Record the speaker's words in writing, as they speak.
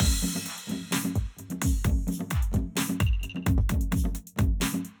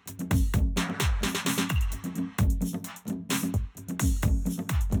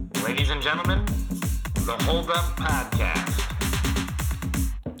Ladies and gentlemen, the Hold Up Podcast.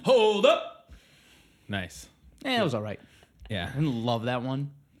 Hold up. Nice. It was all right. Yeah. I didn't love that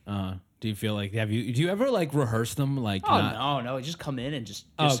one. Do you feel like do you ever like rehearse them like? No, just come in and just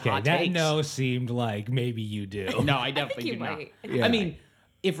Okay, hot that takes. no seemed like maybe you do. No, I definitely you do not. might. Yeah. I mean,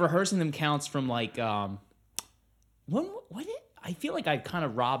 if rehearsing them counts from like I feel like I kind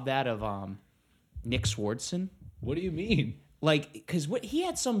of robbed that of Nick Swardson. What do you mean? Like, because he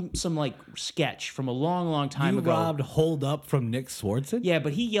had some like sketch from a long time You ago. robbed Hold Up from Nick Swardson? Yeah,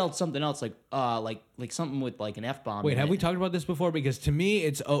 but he yelled something else like something with like an F-bomb. Wait, in have it. we talked about this before? Because to me,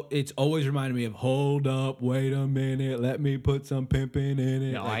 it's always reminded me of "Hold Up, Wait a Minute, Let Me Put Some Pimpin' in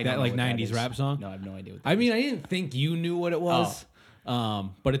It." No, like I that, don't know like what that '90s is. rap song. No, I have no idea what that I mean, is. I didn't think you knew what it was,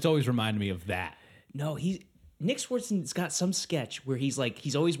 but it's always reminded me of that. No, Nick Swardson's got some sketch where he's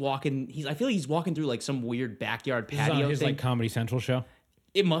always walking. I feel like he's walking through like some weird backyard This is patio on his thing. like Comedy Central show.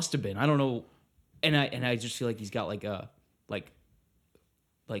 It must have been. I don't know. And I just feel like he's got like a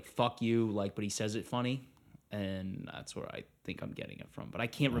like fuck you, like, but he says it funny, and that's where I think I'm getting it from. But I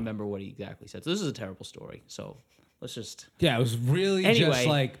can't remember what he exactly said. So this is a terrible story. So let's just Yeah, it was really Anyway. just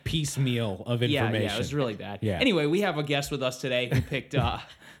like piecemeal of information. yeah, it was really bad. Yeah. Anyway, we have a guest with us today who picked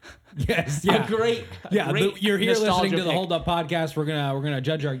Yes, yeah. a great You're here listening nostalgia to the pick. Hold Up podcast. We're gonna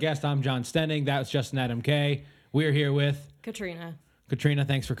judge our guest. I'm John Stenning. That's Justin Adam K. We're here with Katrina. Katrina.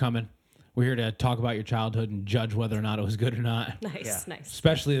 Thanks for coming. We're here to talk about your childhood and judge whether or not it was good or not. Nice.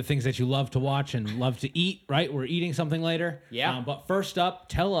 Especially the things that you love to watch and love to eat, right? We're eating something later. Yeah. But first up,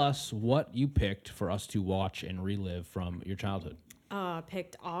 tell us what you picked for us to watch and relive from your childhood.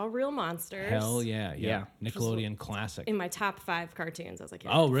 Picked All Real Monsters. Hell yeah. Yeah. Nickelodeon classic. In my top 5 cartoons as a kid.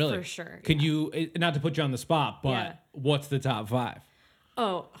 Oh, really? For sure. Could you, not to put you on the spot, but Yeah. what's the top 5?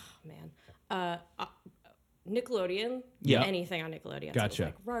 Oh man. Nickelodeon. Yeah. Anything on Nickelodeon. Gotcha. So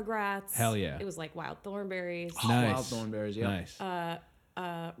it was like Rugrats. Hell yeah. It was like Wild Thornberries. Nice. Wild Thornberries, yeah. Nice.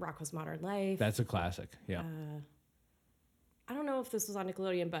 Rocko's Modern Life. That's a classic. Yeah. I don't know if this was on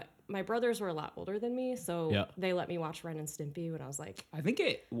Nickelodeon, but my brothers were a lot older than me, so Yeah. they let me watch Ren and Stimpy when I was like I think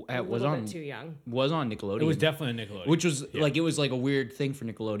it a was little on bit too young. Nickelodeon. It was definitely a Nickelodeon. Which was like it was like a weird thing for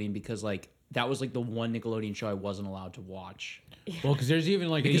Nickelodeon because like that was like the one Nickelodeon show I wasn't allowed to watch. Well, because there's even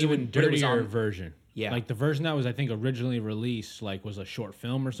like Because an it even would- but it was dirtier on- version. Yeah. Like the version that was, I think, originally released, like, was a short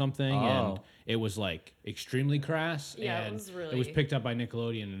film or something, and Oh. it was like extremely crass. Yeah, it and was It really- was picked up by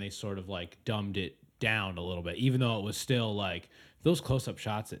Nickelodeon, and they sort of like dumbed it down a little bit, even though it was still like those close-up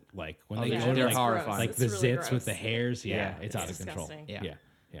shots. At like when they yeah, go to they're like, horrifying. like It's the really zits with gross. the hairs. Yeah, Yeah, it's out of control. disgusting. Yeah.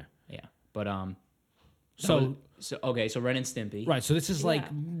 Yeah. Yeah. But So so Ren and Stimpy. right, so this is like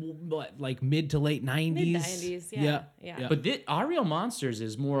like mid to late 90s. Mid-90s, yeah. But Our Real Monsters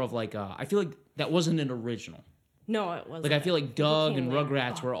is more of like I feel like that wasn't an original. No, it wasn't. Like I feel like Doug Came and later.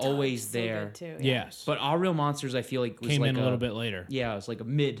 Rugrats were Doug's always so there. good too, Yes, But Our Real Monsters I feel like was came like in a little bit later. Yeah, it was like a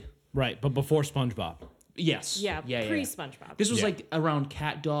mid. Right, but before SpongeBob. Yes. Yeah, Yeah. pre-SpongeBob. This was Yeah. like around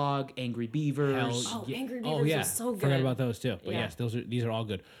Cat Dog, Angry Beavers. Oh, Angry Oh Beavers yeah, was so forgot good. about those too. But Yeah. yes, these are all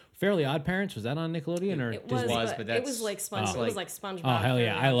good. Fairly Odd Parents, was that on Nickelodeon or It Disney? was, but but that's- it was like Sponge. Oh. It was like SpongeBob. Oh hell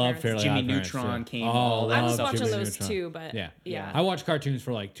yeah, Fairly I Odd love Parents. Fairly Jimmy Odd Parents, Neutron too. came, Oh, all I that I was stuff. watching Jimmy those Neutron. too, but Yeah. yeah. I watched cartoons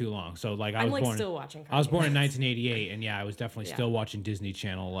for like too long. So like I I'm was like born. still watching I was born in cartoons. 1988, and yeah, I was definitely Yeah. still watching Disney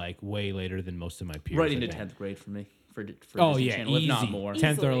Channel like way later than most of my peers. Right I into think. 10th grade for me. For Oh Disney yeah, Channel, easy. if not more. 10th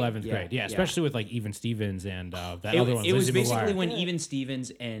or Easily. 11th Yeah, grade. Yeah, yeah. especially with like Even Stevens and that It, other one. it was Lizzie basically McGuire. when Even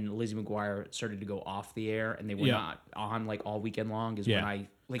Stevens and Lizzie McGuire started to go off the air, and they were Yeah. not on like all weekend long. Is Yeah. when I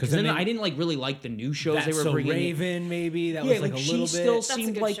like 'Cause because then then they- I didn't like really like the new shows That's they were so bringing. in. Raven, maybe that Yeah, was like a she little still bit. That's a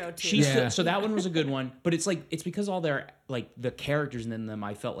seemed good like show, too. she's Yeah. so that one was a good one. But it's like it's because all their like the characters in them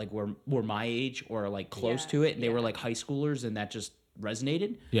I felt like were my age or like close Yeah, to it, and they were yeah. like high schoolers, and that just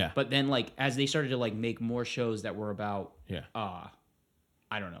resonated. Yeah. But then like as they started to like make more shows that were about Yeah.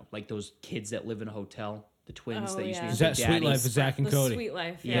 I don't know, like those kids that live in a hotel, the twins Oh, that used to yeah. be Is that Big Sweet Life Daddies. of Zach and The Cody? Sweet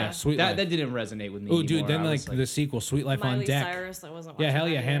Life. Yeah, Yeah. Sweet That Life. that didn't resonate with me. Oh, dude, anymore. then I like was the sequel, Sweet Life on Miley Deck. Cyrus. I wasn't watching. Yeah, hell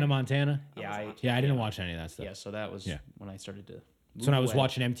yeah, that Hannah either. Montana. yeah, Yeah, I didn't watch any of that stuff. yeah. So that was Yeah. when I started to. So when I was move away.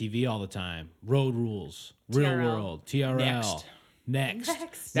 watching MTV all the time, Road Rules, Real TRL. World, TRL, Next.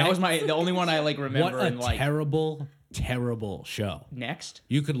 Next. That was the only one I like remember. What a and like terrible show. next.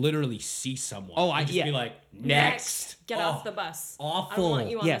 You could literally see someone. Oh, and just yeah. be like, Next. Get Oh, off the bus. I awful. don't want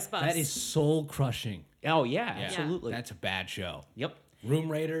you on Yeah, this bus. That is soul crushing. Oh yeah, absolutely. That's a bad show. Yep. Room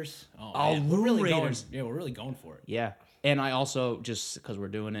Raiders. Oh, Oh, man. We're Room really Raiders. going. Yeah, we're really going for it. Yeah, and I also just because we're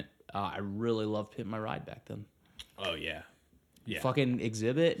doing it, I really loved Pimp My Ride back then. Oh yeah. Yeah. Fucking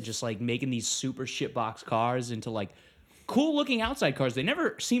Exhibit, just like making these super shitbox cars into like cool looking outside cars. They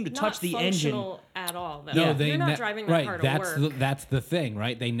never seem to touch the engine. Not functional at all. Though. No, You're not driving that car to work. That's the thing,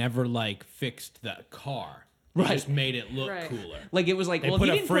 right? They never like fixed the car. They just made it look cooler. Like it was like, They well, put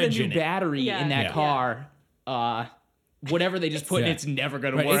if a you didn't put a fridge new in it. battery in that Yeah. car, whatever they just put in, Yeah. it's never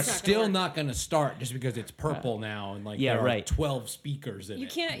gonna Right, work. it's still not going to start just because it's purple now and like there are 12 speakers in You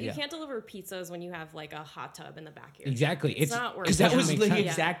it. can't deliver pizzas when you have like a hot tub in the back here. Exactly. It's not working. Because that doesn't was make the sense.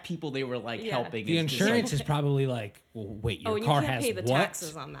 exact people they were like helping. The It's just like- insurance is probably like, well, wait, your and car you can't has pay the what?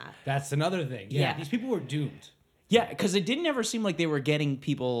 taxes on that. That's another thing. Yeah. These people were doomed. Yeah, because it didn't ever seem like they were getting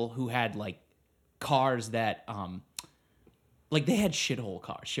people who had like cars that like they had shithole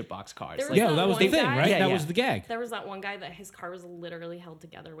cars, shitbox cars. There was Like, Yeah, well, that was the one thing, guy- right? Yeah, that yeah. was the gag. There was that one guy that his car was literally held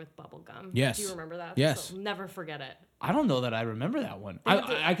together with bubble gum. Yes. Do you remember that? Yes. So never forget it. I don't know that I remember that one.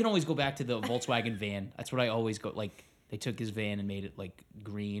 I can always go back to the Volkswagen van. That's what I always go. Like they took his van and made it like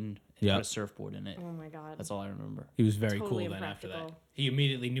green and Yeah. put a surfboard in it. Oh my god. That's all I remember. He was very Totally cool then after that. impractical. He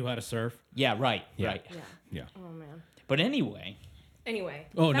immediately knew how to surf. Yeah, right, Yeah. right. Yeah. Yeah. Oh man. But anyway, Anyway.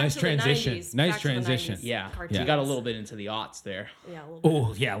 Oh, back nice to the transition. 90s, Nice back to the transition. 90s yeah, cartoons. we got a little bit into the aughts there. Yeah, a little bit.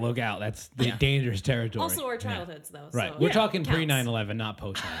 Oh, yeah, look out. That's the dangerous territory. Also our Yeah. childhoods though. Right. So We're yeah, talking counts. pre 9/11, not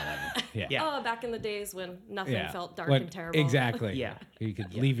post 9/11. Yeah. Yeah. Oh, back in the days when nothing Yeah. felt dark When- and terrible. Exactly. Yeah. You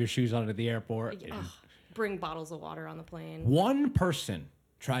could leave your shoes on at the airport. Ugh, bring bottles of water on the plane. One person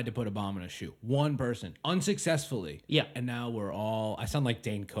tried to put a bomb in a shoe. One person. Unsuccessfully. Yeah. And now we're all... I sound like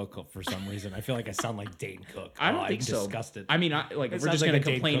Dane Cook for some reason. I feel like I sound like Dane Cook. I don't think I'm so. disgusted. I mean, we're sounds just like gonna a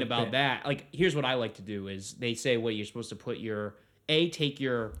Dane complain Cook about bit. that. Like, here's what I like to do: is they say, well, you're supposed to put take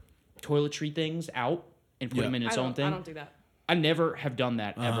your toiletry things out and put Yeah. them in its I own don't, thing. I don't do that. I never have done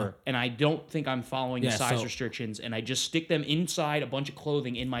that ever, and I don't think I'm following the Yeah, size so- restrictions. And I just stick them inside a bunch of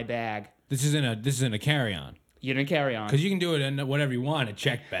clothing in my bag. This isn't a carry-on. You didn't carry on. Because you can do it in whatever you want, a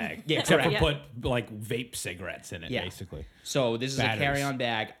check bag. Yeah, Except correct. for put like vape cigarettes in it, Yeah. basically. So this is Batteries. a carry-on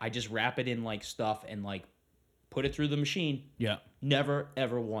bag. I just wrap it in like stuff and like put it through the machine. Yeah. Never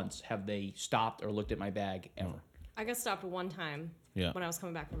ever once have they stopped or looked at my bag ever. I got stopped one time Yeah. when I was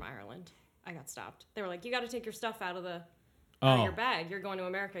coming back from Ireland. I got stopped. They were like, "You got to take your stuff out of Oh. your bag. You're going to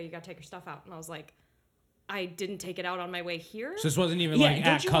America. You got to take your stuff out." And I was like, "I didn't take it out on my way here." So this wasn't even Yeah, like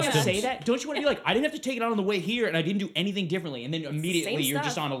don't at you want to customs. say that? Don't you want to be like, I didn't have to take it out on the way here, and I didn't do anything differently, and then immediately Same you're stuff.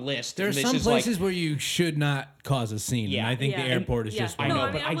 just on a list. There's and some it's just places where you should not cause a scene. Yeah. And I think Yeah. the airport is Yeah. just I one know, No, of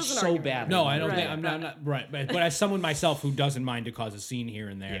I them. mean, but I I wasn't so arguing. bad. No, I don't Right, think I'm but- not right. But as someone myself who doesn't mind to cause a scene here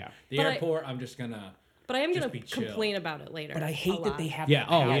and there, Yeah. the But I- airport, I'm just gonna. But I am Just going be to chill. complain about it later. But I a hate that lot. they have. Yeah. that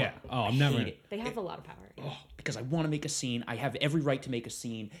Oh power. yeah. Oh, I'm I never. hate it. They have a lot of power. Oh, because I want to make a scene. I have every right to make a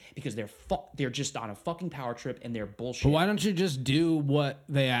scene because they're just on a fucking power trip and they're bullshit. But why don't you just do what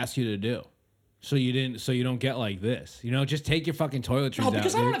they asked you to do? So you don't get like this. You know, just take your fucking toiletries No, out.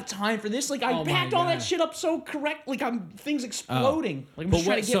 because I don't dude. have time for this. Like I Oh my packed all that God. shit up so correct. Like things exploding. Like I'm But just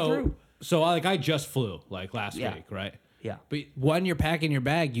trying what- to get through. So like I just flew like last Yeah. week, right? Yeah. But when you're packing your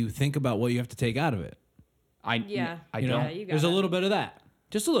bag, you think about what you have to take out of it. Yeah. I You know, don't. Yeah, you got there's a it. little bit of that,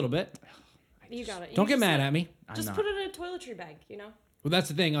 just a little bit. You got it. Don't get mad at me. Just not. put it in a toiletry bag, you know? Well, that's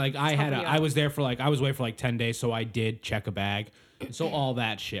the thing. Like I helping you I out. was there for like I was away for like 10 days, so I did check a bag, and so all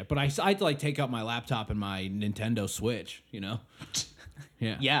that shit. But I had to like take out my laptop and my Nintendo Switch. You know?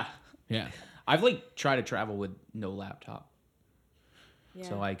 Yeah. Yeah. Yeah. I've like tried to travel with no laptop. Yeah.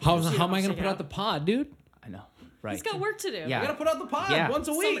 So I can How just- am I gonna check it put out out. the pod, dude? I know. Right. He's got work to do. Yeah. I gotta put out the pod Yeah. once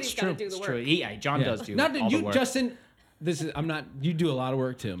a week. Somebody's It's gotta true. do the It's work. true. Yeah, John Yeah. does do Not that all the you, work. Justin. This is I'm not. You do a lot of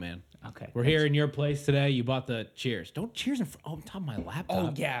work too, man. Okay. We're here in your place today. You bought the cheers. Don't cheers in front. Oh, on top of my laptop.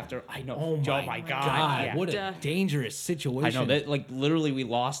 Oh yeah, after I know. Oh my, God. God. Yeah. What a Duh. dangerous I situation. know that like literally we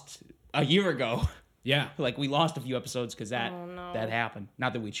lost a year ago. Yeah. Like we lost a few episodes because that Oh, no. that happened.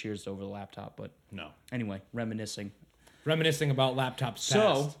 Not that we cheersed over the laptop, but No. anyway, reminiscing. Reminiscing about laptops.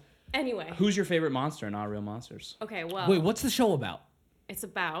 So, past. Anyway. who's your favorite monster in Our Real Monsters? Okay, well, Wait, what's the show about? it's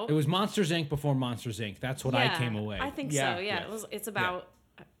about. It was Monsters Inc. before Monsters Inc. That's what I Yeah, came away. I think Yeah. so. Yeah, Yeah. it's about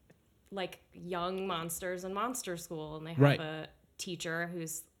like young monsters in monster school, and they have Right. a teacher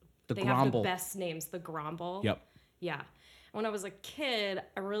who's The they have the Gromble. best names, the Gromble. Yep. Yeah. When I was a kid,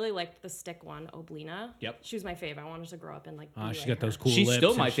 I really liked the stick one, Oblina. Yep. She was my favorite. I wanted to grow up and like. Be She's like got those her. cool She's lips. still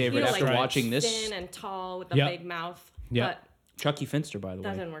and my she's favorite You know, got after like, watching this. Thin and tall with the Yep. big mouth. Yep. But Chucky Finster, by the that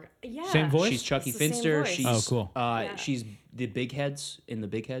way. didn't work. Yeah. Same voice? She's Chucky It's the same Finster. voice. She's Oh, cool. Yeah. She's the Big Heads in the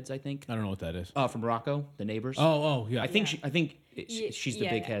Big Heads, I think. I don't know what that is. From Rocco, the neighbors. Oh, yeah. I think Yeah. she's the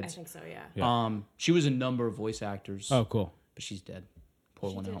Big Heads. I think so. Yeah. Yeah. She was a number of voice actors. Oh, cool. But she's dead.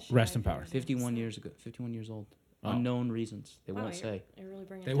 Pour one out. Rest in power. 51 years ago. 51 years old. Unknown reasons. They Wow, won't say. You're really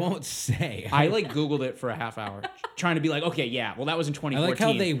bringing. They it down. won't say. I like Googled it for a half hour, trying to be like, okay, yeah, well, that was in I 2014. like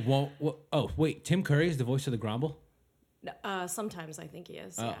how they won't. Oh, wait. Tim Curry is the voice of the Gromble? Sometimes I think he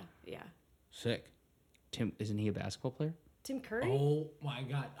is. Oh. Yeah. Yeah. Sick. Tim, isn't he a basketball player? Tim Curry? Oh my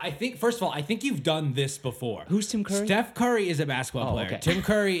God! I think first of all, I think you've done this before. Who's Tim Curry? Steph Curry is a basketball player. okay. Tim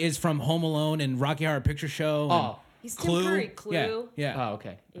Curry is from Home Alone and Rocky Horror Picture Show. And Oh. He's Clue. Tim Curry. Clue. Yeah, yeah. Oh,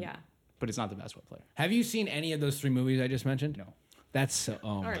 okay. Yeah. But it's not the basketball player. Have you seen any of those 3 movies I just mentioned? No. That's so. Oh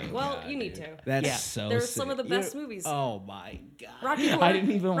All my right. Well, God, you need dude. to. That's Yeah. so. They're sick. some of the best movies. Oh my God. Rocky Horror. I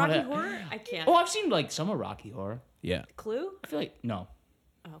didn't even Rocky wanna- Horror? I can't. Oh, I've seen like some of Rocky Horror. Yeah. Clue? I feel like no.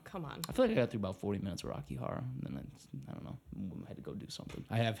 Oh, come on. I feel like I got through about 40 minutes of Rocky Horror, and then I don't know. I had to go do something.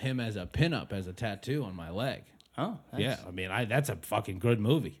 I have him as a pinup, as a tattoo on my leg. Oh, Yeah, I mean, that's a fucking good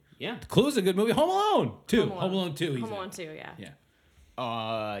movie. yeah. Clue's a good movie. Home Alone 2. Home Alone 2. He's Home in. Alone 2, yeah. Yeah.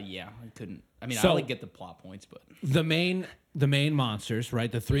 Yeah. I couldn't. I mean, I So- like get the plot points, but The main monsters,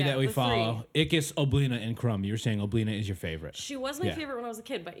 right? The 3 Yeah, that we the follow: Ickis, Oblina, and Crumb. You were saying Oblina is your favorite. She was my Yeah. favorite when I was a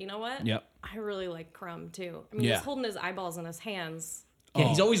kid, but you know what? Yep. I really like Crumb too. I mean, Yeah. he's holding his eyeballs in his hands. yeah,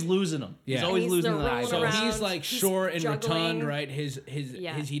 he's Oh. always losing them. Yeah. He's always He's losing the the rolling eyes. So around. he's like He's short and rotund, juggling. right? His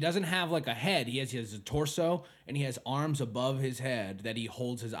Yeah. he doesn't have like a head. He has a torso and he has arms above his head that he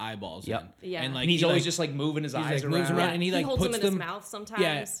holds his eyeballs Yep. in. Yeah. And like And he's he, always like, just like moving his he's, eyes like, around. moves around and he like holds puts them in his mouth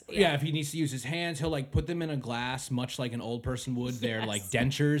sometimes. Yeah, if he needs to use his hands, he'll like put them in a glass, much like an old person would. They're like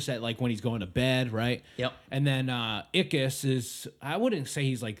dentures at like when he's going to bed, right? Yep. And then Ickis is, I wouldn't say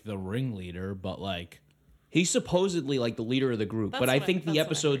he's like the ringleader, but like He's supposedly like the leader of the group, but I That's think what the I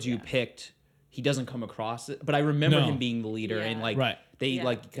episodes heard, you yeah. picked, he doesn't come across it. But I remember No. him being the leader and Yeah. like Right. they Yeah.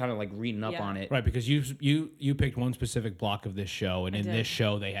 like kind of like reading up Yeah. on it. right, because you picked one specific block of this show, and in did. this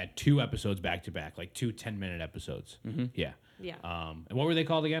show they had 2 episodes back to back, like 2 10-minute episodes. Yeah. Yeah. And what were they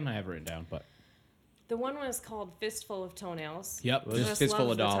called again? I have it written down, but The one was called Fistful of Toenails. yep. It was Just Fistful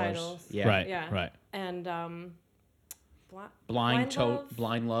love of the Dollars. titles. Yeah. Right. Yeah. Right. And Blind Love?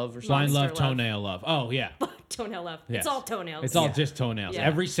 Love or something. Blind Love, Monster Love. Toenail Love. Oh yeah. Toenail Love. Yes. It's all toenails. It's all Yeah. just toenails. Yeah.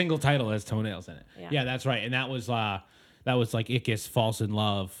 Every single title has toenails in it. Yeah. Yeah, that's right. And that was like Ickis falls in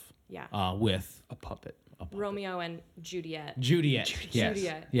love Yeah. with A puppet. Romeo and Juliet. Juliet. Yes.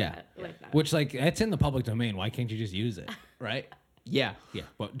 Juliet. Yeah. Like that. Which like that's in the public domain. Why can't you just use it? Right? Yeah. Yeah.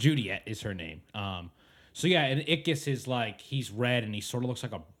 But Juliet is her name. So yeah, and Ickis is like he's red and he sort of looks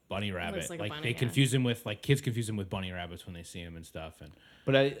like a bunny rabbit. like a bunny, they yeah. confuse him with like kids confuse him with bunny rabbits when they see him and stuff. And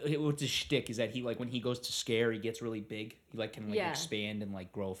But what's his shtick is that he like when he goes to scare, he gets really big. He like can like Yeah. expand and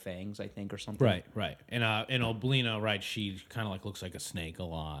like grow fangs, I think, or something. right. And Oblina, right, she kind of like looks like a snake a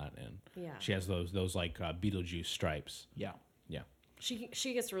lot, and Yeah. she has those like Beetlejuice stripes. Yeah. Yeah.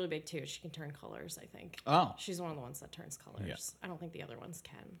 She gets really big too. She can turn colors, I think. Oh. She's one of the ones that turns colors. I don't think the other ones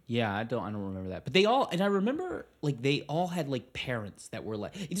can. Yeah, I don't remember that. But they all, and I remember like they all had like parents that were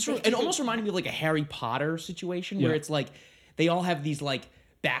like it almost reminded me of like a Harry Potter situation where Yeah. it's like they all have these like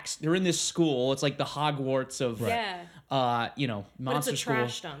backs. They're in this school. It's like the Hogwarts of Yeah. monster a school.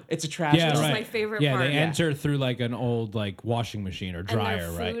 trash dump. It's a trash Yeah, dump. is right. my favorite yeah, part. they Yeah. enter through like an old like washing machine or dryer,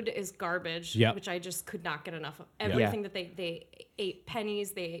 and their right? food is garbage, Yep. which I just could not get enough of. Everything that they ate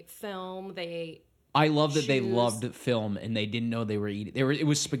pennies, they ate film, they ate. I love that they Shoes. loved film and they didn't know they were eating. It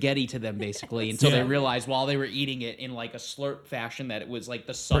was spaghetti to them basically until Yeah. they realized while they were eating it in like a slurp fashion that it was like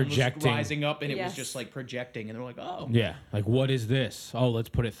the sun Projecting. was rising up and it was Yes. just like projecting and they're like, oh Yeah, like what is this? Oh, let's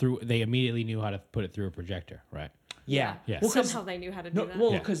put it through. They immediately knew how to put it through a projector, right? yeah. Yeah. Well, 'cause- Somehow they knew how to do no, that.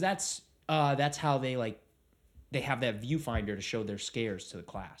 well, Yeah. because that's how they like they have that viewfinder to show their scares to the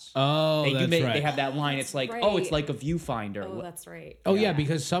class. Oh, they that's right. They have that line. It's like, oh, it's right. like a viewfinder. Oh, that's right. Oh yeah,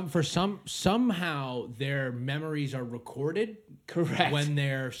 because somehow their memories are recorded Correct. when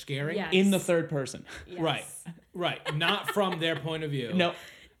they're scaring. Yes. in the third person. Yes. Right. Not from their point of view. No.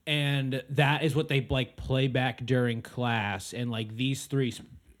 And that is what they like play back during class. And like these 3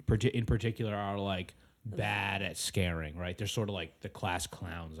 in particular are like bad at scaring, right? They're sort of like the class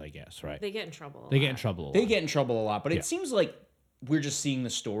clowns, I guess, right? They get in trouble. They get in trouble. A They lot. get in trouble a lot, but Yeah. it seems like we're just seeing the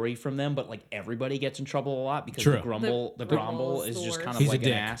story from them. But like everybody gets in trouble a lot because True. the Grumble The is Grumble's the just kind worst. of He's a like an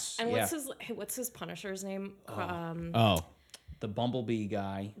dick. ass. And yeah. what's his Punisher's name? Oh The Bumblebee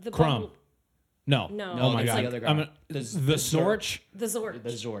guy. The Crumb. Bumble- no. No, Oh my it's god. like the other guy. I'm gonna- The the Snorch. the Zorch. The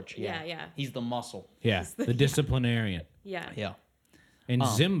Zorch. Yeah. Yeah. He's the muscle. Yeah. The disciplinarian. Yeah. Yeah. And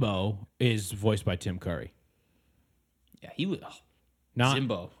Zimbo is voiced by Tim Curry. Yeah. He was Not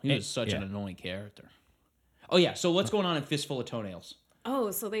Zimbo. He was such an annoying character. Oh yeah. So what's going on in Fistful of Toenails?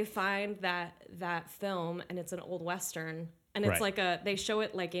 Oh, so they find that film, and it's an old western, and it's Right. like they show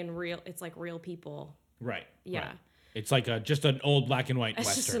it like in real. It's like real people. Right. Yeah. right. It's like just an old black and white It's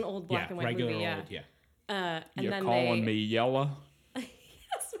western. just an old black and white regular movie, yeah. old, yeah. And You're then calling me yellow? Yes,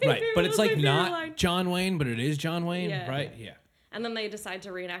 Right, but it's like not Line. John Wayne, but it is John Wayne, Yeah. right? Yeah. And then they decide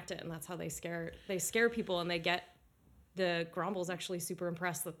to reenact it, and that's how they scare people, and they get the Gromble's actually super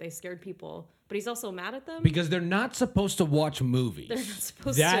impressed that they scared people, but he's also mad at them. Because they're not supposed to watch movies. They're not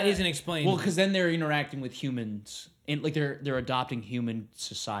supposed That to. isn't explained. Well, because then they're interacting with humans, and like they're adopting human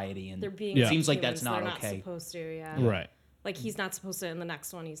society, and They're being. Yeah. it seems like that's humans. not They're okay. Not supposed to. Yeah. Right. Like he's not supposed to. In the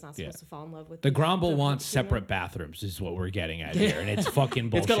next one, he's not supposed Yeah. to fall in love with The Gromble the wants human. separate bathrooms, is what we're getting at here, and it's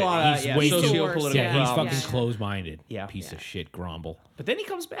fucking bullshit. It's got a lot of He's way too, socio-political yeah, he's problems. fucking closed-minded. Yeah. Piece of shit, Gromble. But then he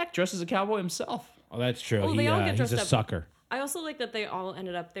comes back dressed as a cowboy himself. Oh, that's true. Well, they all get He's dressed a up. sucker. I also like that they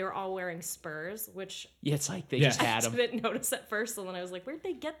were all wearing spurs, which Yeah, it's like they Yeah. just had I him. didn't notice at first, and then I was like, where'd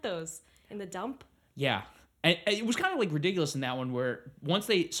they get those? In the dump? Yeah. And it was kind of like ridiculous in that one where once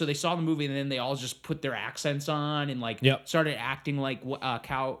they saw the movie and then they all just put their accents on and like Yep. started acting like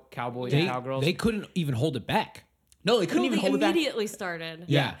cowboys They, and cowgirls. they couldn't even hold it back. no, they couldn't No, even they hold it back. immediately started.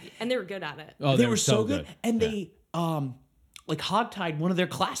 Yeah. And they were good at it. Oh, They were so good. and Yeah. they like hogtied one of their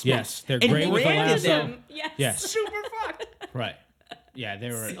classmates. Yes, they're and great with the branded lasso. them. Yes. Yes. Super fucked. Right. Yeah, they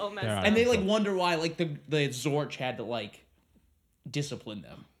were. So messed they're up. And they out of like control. wonder why like the Zorch had to like discipline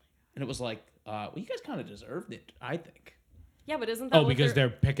them, and it was like, well, you guys kind of deserved it, I think. Yeah, but isn't that Oh, what because they're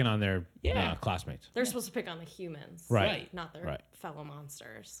picking on their Yeah. classmates. they're supposed to pick on the humans, Right. Not their Right. fellow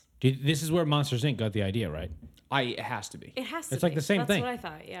monsters. This is where Monsters Inc. got the idea, right? It has to be. It has to. It's like be. the same That's thing. what I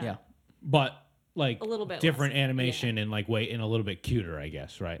thought. Yeah. Yeah. But like A little bit different less. animation and like and a little bit cuter, I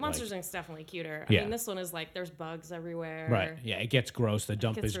guess, right? Monsters Like, Inc.'s definitely cuter. Yeah. I mean, this one is like there's bugs everywhere. right. Yeah, it gets gross. The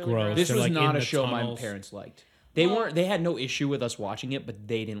dump gets is really gross. gross. This They're, was like, not in a the show tunnels. my parents liked. They had no issue with us watching it, but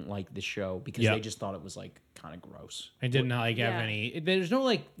they didn't like the show because Yeah. they just thought it was like kind of gross. And didn't like have Yeah. any. There's no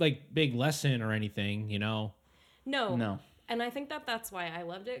like big lesson or anything, you know. No. And I think that's why I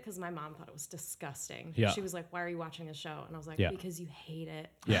loved it because my mom thought it was disgusting. Yeah. She was like, "Why are you watching a show?" And I was like, Yeah. "Because you hate it."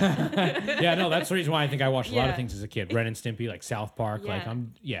 Yeah, yeah. No, that's the reason why I think I watched a lot of Yeah. things as a kid. Ren and Stimpy, like South Park. Like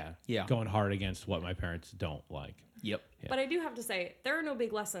Yeah. Yeah. going hard against what my parents don't like. Yep. Yeah. But I do have to say there are no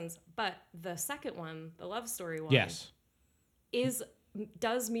big lessons. But the second one, the love story one, Yes,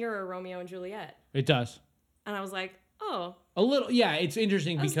 does mirror Romeo and Juliet. it does. And I was like, "Oh, A little, yeah. It's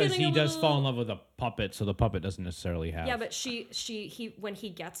interesting I was because getting he a does little- fall in love with a puppet, so the puppet doesn't necessarily have. yeah." But he when he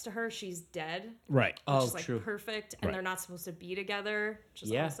gets to her, she's dead. Right. Oh, Which is like true. perfect, and Right. they're not supposed to be together. Which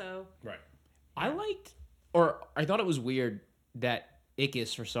is Yeah. also Right. I thought it was weird that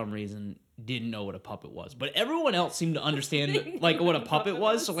Ickis for some reason didn't know what a puppet was, but everyone else seemed to understand like what a puppet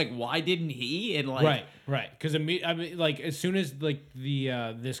was. So like, why didn't he? And like, Right. Because I mean, like as soon as like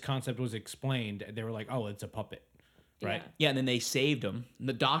the this concept was explained, they were like, "Oh, it's a puppet." Right. Yeah, and then they saved him. And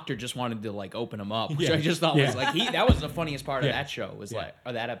the doctor just wanted to like open him up, which Yeah. I just thought Yeah. was like that was the funniest part of Yeah. that show was Yeah. like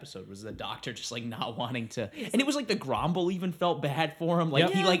or that episode was the doctor just like not wanting to, and it was like the Gromble even felt bad for him, like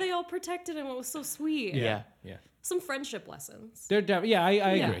Yep. he Yeah, like they all protected him. It was so sweet. Yeah. Yeah. Some friendship lessons. They're yeah. I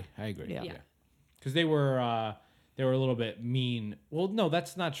Yeah. agree. I agree. Yeah. Yeah. Because they were a little bit mean. Well, no,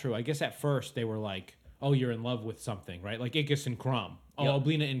 that's not true. I guess at first they were like, "Oh, you're in love with something," right? Like Ickis and Crumb. Oh, Yep.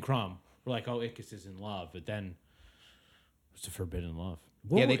 Oblina and Crumb were like, "Oh, Ickis is in love," but then it's a forbidden love.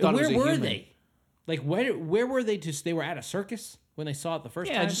 Yeah, they thought it where was a were human. they? Like where were they? Just they were at a circus when they saw it the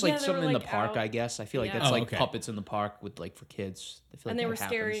first Yeah, time. just like Yeah, they something were, in the like, park, out. I guess. I feel like Yeah. that's Oh, like okay. puppets in the park with like for kids. I feel like And they that were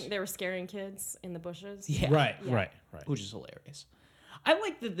scaring. happens. They were scaring kids in the bushes. Yeah. Right. Yeah. Right. Which is hilarious. I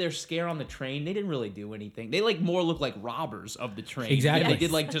like that their scare on the train. They didn't really do anything. They like more look like robbers of the train. Exactly. Than they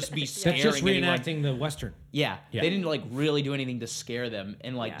did like just be scaring That's just anyone. reenacting the western. Yeah. Yeah. They didn't like really do anything to scare them,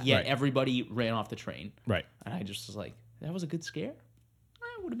 and like Yeah. yet Right. everybody ran off the train. Right. And I just was like, that was a good scare.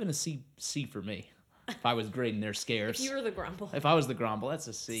 That would have been a C for me if I was grading their scares. If you were the Grumble, If I was the Gromble, that's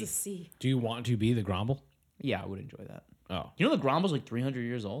a C. it's a C. Do you want to be the Gromble? Yeah, I would enjoy that. Oh You know the Gromble's like 300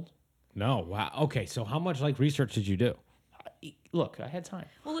 years old. no! Wow. Okay. So how much like research did you do? Look, I had time.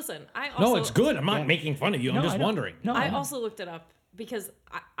 Well, listen, I also No, it's good. I'm not making fun of you. I'm No, just I know. wondering. No, I know. also looked it up because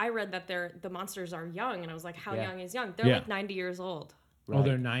I read that the monsters are young, and I was like, how Yeah. young is young? They're Yeah. like 90 years old. Oh,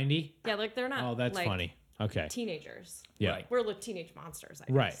 they're 90. Yeah, like they're not. Oh, that's like, funny. Okay. Teenagers. Yeah. Right. We're like teenage monsters.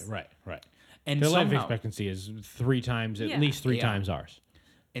 I Right. guess. Right. And Their life somehow, expectancy is 3 times, at Yeah. least 3 Yeah. times ours.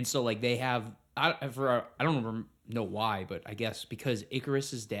 and so like they have. I don't know why, but I guess because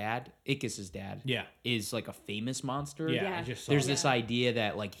Ickis's dad Yeah. is like a famous monster. Yeah. Yeah. I just saw There's that. this idea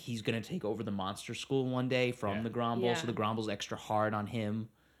that like he's gonna take over the monster school one day from Yeah. the Gromble, Yeah. so the Gromble's extra hard on him.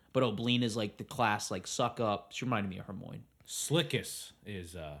 But Oblina's like the class like suck up. She reminded me of Hermione. Slickus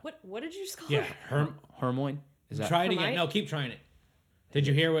is What did you just call yeah. her? Hermione? Is that? Try it again. Hermione? No, keep trying it. Did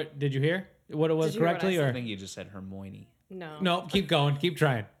you hear what it was Did you hear what I correctly said? I or think you just said Hermione. No. no? Keep going. Keep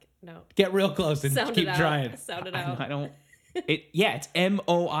trying. No. Get real close and Sound keep it out. trying. Sound it I out. don't. It's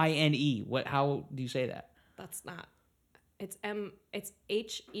Moine. What? How do you say that? That's not. It's Hermione.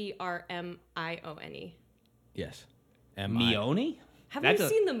 Yes. Mione? Haven't you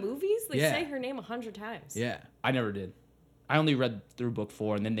seen the movies? They Yeah. say her name 100 times. Yeah. I never did. I only read through book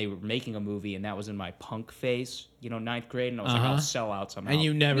 4, and then they were making a movie, and that was in my punk phase, 9th grade, and I was like, I'll sell out somehow. And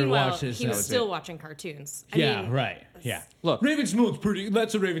you never Meanwhile, watched this. he was no. still watching cartoons. I Yeah, mean, right. Yeah. Look. Ravensmoon's pretty.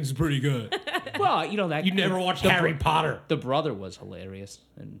 That's a Ravens pretty good. Well, that You never watched Harry Potter. The brother was hilarious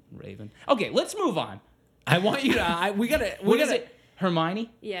in Raven. Okay, let's move on. I want you to. We gotta. What is it?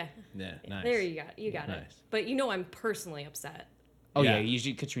 Hermione? Yeah. Yeah. Nice. There you go. You got it. Nice. But I'm personally upset. Oh Yeah. yeah,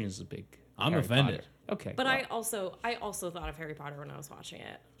 usually Katrina's a big. I'm Harry offended. Potter. Okay. But well. I also thought of Harry Potter when I was watching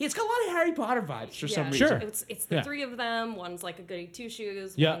it. Yeah, it's got a lot of Harry Potter vibes for some Sure. reason. It's the Yeah. 3 of them. One's like a goody two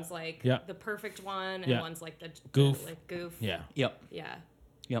shoes. Yeah. One's like Yeah. the perfect one, and Yeah. one's like the Goof. Like goof. Yeah. Yep. Yeah.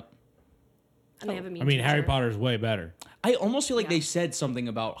 Yep. And they have a mean I mean, Harry teacher. Potter's way better. I almost feel like Yeah. they said something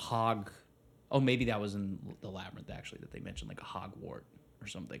about Hog. Oh, maybe that was in the Labyrinth actually that they mentioned like a Hogwart or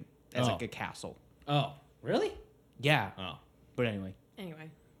something as Oh. like a castle. Oh, really? Yeah. Oh, But anyway, Anyway.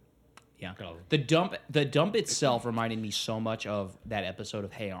 yeah. The dump itself reminded me so much of that episode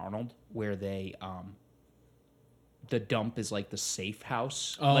of Hey Arnold where they the dump is like the safe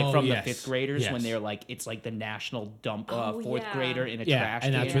house, like Oh, from yes. the 5th graders Yes. when they're like it's like the national dump Oh, 4th yeah. grader in a yeah. trash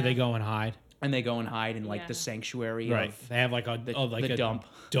And can, that's where they go and hide. and they go and hide in like Yeah. the sanctuary Right. of They have like a the dump.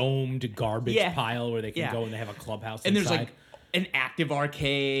 domed garbage Yeah. pile where they can Yeah. go and they have a clubhouse. and there's inside. like an active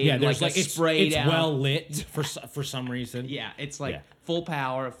arcade. yeah, there's like a it's spray down. well lit for some reason. Yeah, it's like Yeah. full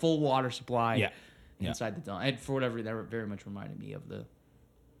power, full water supply. Yeah. Yeah. Inside the dump, and for whatever that very much reminded me of the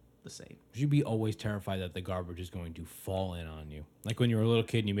same. You'd be always terrified that the garbage is going to fall in on you. Like when you were a little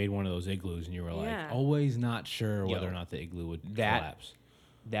kid and you made one of those igloos and you were like Yeah. always not sure whether Yo, or not the igloo would that- collapse.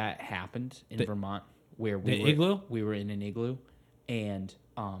 That happened in The- Vermont, where the igloo? we were in an igloo, and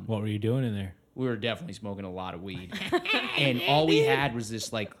What were you doing in there? we were definitely smoking a lot of weed, and all we had was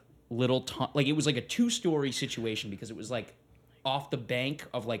this like little like it was like a 2-story situation because it was like off the bank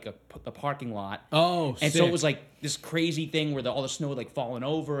of like a parking lot. Oh, And so sick. it was like this crazy thing where all the snow had like fallen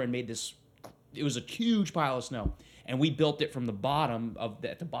over and made this. It was a huge pile of snow, and we built it from the bottom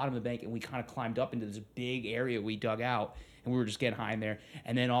at the bottom of the bank, and we kind of climbed up into this big area we dug out, and we were just getting high in there.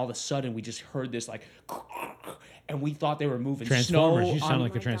 And then all of a sudden, we just heard this like, and we thought they were moving Transformers. snow. You sound on-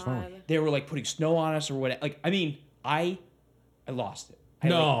 like a my transformer. God. they were like putting snow on us or whatever. Like I mean, I lost it.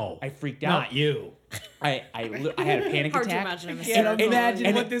 No, I freaked out. Not you. I had a panic Hard to attack. imagine a Can't hysterical- imagine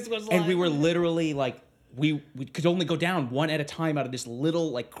And what it- this was And like. we were literally like, we could only go down one at a time out of this little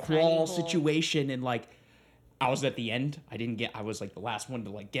like crawl hole. situation, and like I was at the end. I was like the last one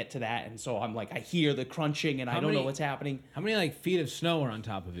to like get to that, and so I'm like I hear the crunching and I don't know many- what's happening. How many like feet of snow are on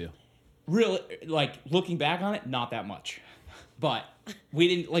top of you? Really, like looking back on it, not that much, but we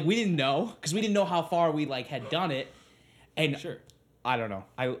didn't know because we didn't know how far we like had done it, and Sure. I don't know.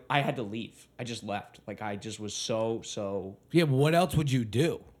 I had to leave. I just left. Like I just was so. Yeah, but what else would you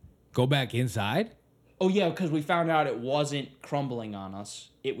do? Go back inside? Oh yeah, because we found out it wasn't crumbling on us.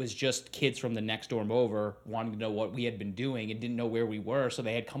 It was just kids from the next dorm over wanting to know what we had been doing and didn't know where we were, so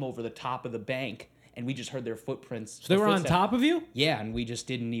they had come over the top of the bank, and we just heard their footprints. So they were on top of you? Yeah, and we just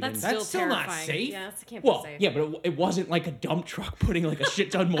didn't even. That's still not terrifying. safe. Yeah, it can't be well, safe. yeah, but it wasn't like a dump truck putting like a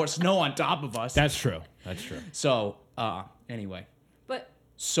shit ton more snow on top of us. That's true. That's true. So, anyway, But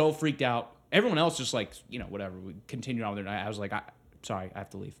so freaked out. Everyone else just like whatever. We continued on with their night. I was like, sorry, I have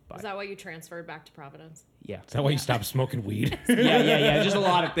to leave. Bye. is that why you transferred back to Providence? Yeah. Is that why you stopped smoking weed? Yeah. Just a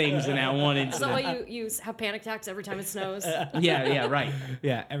lot of things in that one Is that incident. why you have panic attacks every time it snows? Yeah, right.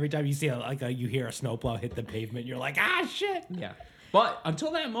 yeah. Every time you see you hear a snowplow hit the pavement, you're like, ah, shit. Yeah. But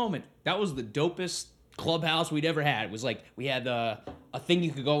until that moment, that was the dopest clubhouse we'd ever had. It was like we had a thing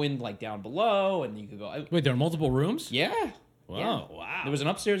you could go in like down below, and you could go. Wait, there are multiple rooms? Yeah. Wow. Wow. There was an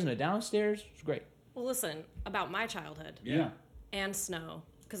upstairs and a downstairs. It was great. Well, listen, about my childhood Yeah. and snow,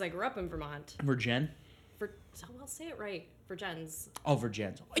 because I grew up in Vermont. Virgin. I'll say it right. Virgins, Oh,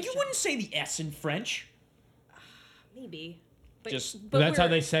 Virgin. You wouldn't say the S in French. maybe. But, Just- but That's how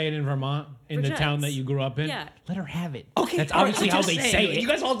we're- they say it in Vermont, in the Virgins. town that you grew up in? Yeah. Let her have it. Okay. That's all right, obviously I'm how just they saying. say it. You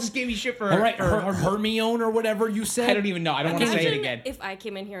guys all just gave me shit for. All right, for- Hermione or whatever you said. I don't even know. I don't want to say it Imagine again. if I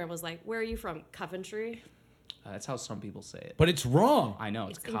came in here and was like, "Where are you from? Coventry?" That's how some people say it. But it's wrong. I know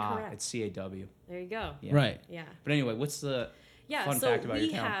it's It's Ka. incorrect. It's CAW. There you go. Yeah. Right. Yeah. But anyway, what's the Yeah, fun so fact about we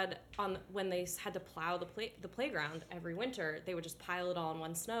your town? had when they had to plow the playground every winter, they would just pile it all in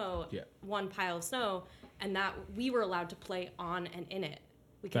one pile of snow, and that we were allowed to play on and in it.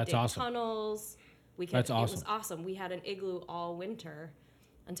 We could That's dig awesome. tunnels. That's It was awesome. awesome. We had an igloo all winter,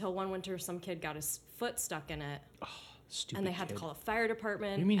 until one winter some kid got his foot stuck in it, Stupid and they had kid. to call a fire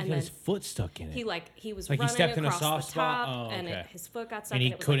department. What do you mean he and got then his foot stuck in it? he was Like he running stepped in a across soft the spot? top, Oh, and okay. his foot got stuck, And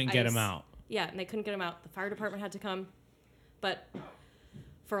he it was couldn't like get him ice. out. Yeah, and they couldn't get him out. The fire department had to come. But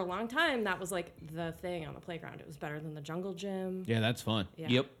for a long time, that was like the thing on the playground. It was better than the jungle gym. Yeah, that's fun. Yeah.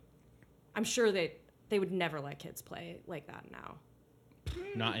 Yep. I'm sure they would never let kids play like that now.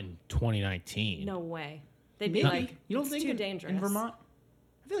 Not in 2019. No way. They'd be Maybe. like, You don't it's think too in dangerous. in Vermont?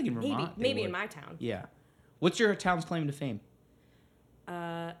 I feel like in Vermont. they Maybe would. in my town. Yeah. What's your town's claim to fame?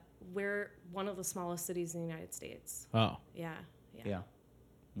 We're one of the smallest cities in the United States. Oh. Yeah. Yeah.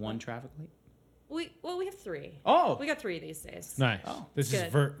 One traffic light. We have 3. Oh. We got 3 these days. Nice. Oh, This is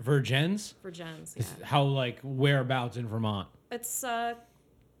good. Virgins? For gens, Is yeah. how, like, whereabouts in Vermont? It's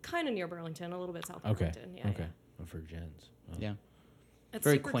kind of near Burlington, a little bit south of Okay. Burlington. Yeah, Okay. Virgins. Oh. Yeah. It's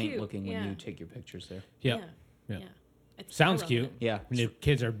Very super quaint cute. looking yeah. when you take your pictures there. Yep. Yeah. Yeah. It's, Sounds I love cute. it. Yeah. When the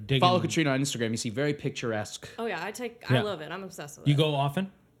kids are digging. Follow Katrina on Instagram. You see very picturesque. Oh yeah, I Yeah. love it. I'm obsessed with You it. go often?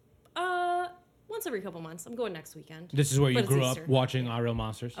 Once every couple months. I'm going next weekend. This is where you But it's grew up Easter. watching Our Real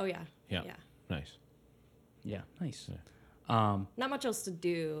Monsters? Oh yeah. Yeah. Yeah. Nice. Yeah. Nice. Not much else to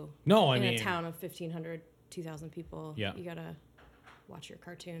do. No, I in mean. a town of 1,500, 2,000 people. Yeah. You gotta watch your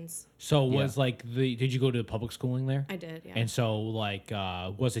cartoons. So Yeah. was like did you go to public schooling there? I did. Yeah. And so like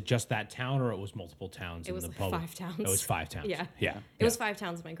was it just that town or it was multiple towns It in was the like public? 5 towns. It was 5 towns. Yeah. Yeah. It was 5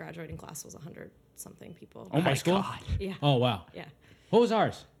 towns. My graduating class was 100 something people. Oh my High school? God. Yeah. Oh wow. Yeah. What was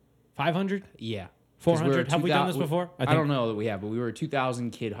ours? 500? Yeah. 400? Have we done this before? I don't know that we have, but we were a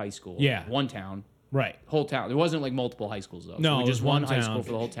 2,000 kid high school. Yeah. One town. Right. Whole town. There wasn't like multiple high schools though. No, So it we just was one high town. school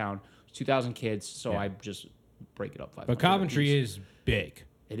for the whole town. 2,000 kids. So Yeah. I just break it up 500. But Coventry apiece. is big.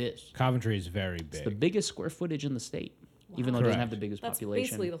 It is. Coventry is very It's the big. biggest square footage in the state, even though it doesn't have the Correct. biggest That's population.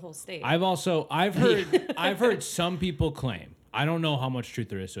 basically the whole state. I've heard some people claim. I don't know how much truth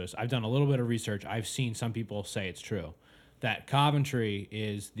there is to this. I've done a little bit of research. I've seen some people say it's true that Coventry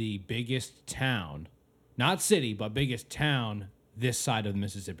is the biggest town, not city, but biggest town this side of the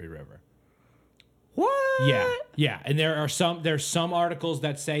Mississippi River. What? Yeah, and there's some articles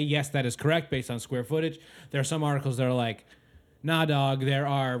that say yes, that is correct based on square footage. There are some articles that are like, nah, dog. There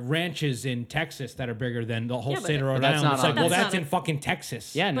are ranches in Texas that are bigger than the whole Yeah, but state of Rhode that's Island. not It's like, on- well, That's that's not in fucking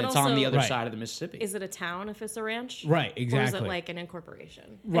Texas. Yeah, and But it's on the also- other Right. side of the Mississippi. Is it a town if it's a ranch? Right. Or is Exactly. it like an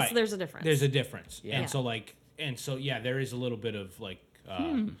incorporation? Right. There's a difference. There's a difference. Yeah. And so yeah, there is a little bit of like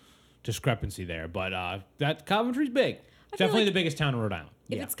discrepancy there, but that Coventry's big. Definitely like the biggest town in Rhode Island.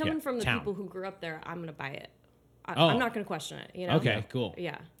 If Yeah, it's coming yeah. from the Town. people who grew up there, I'm gonna buy it. Oh. I'm not gonna question it. You know. Okay, cool.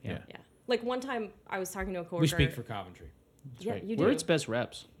 Yeah. Yeah. Yeah. Like one time, I was talking to a coworker. We speak for Coventry. Yeah, Right. you do. We're its best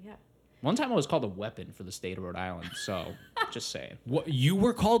reps. Yeah. One time I was called a weapon for the state of Rhode Island, so just saying. What, you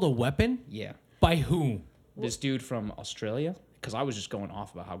were called a weapon? Yeah. By whom? This dude from Australia, because I was just going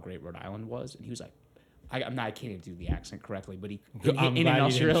off about how great Rhode Island was, and he was like, I can't even do the accent correctly, but he I'm in glad an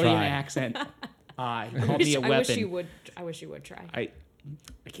you didn't Australian try. accent, he called me a weapon. I wish you would try. I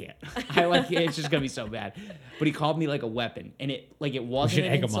can't. I like it. It's just gonna be so bad. But he called me like a weapon, and it We wasn't should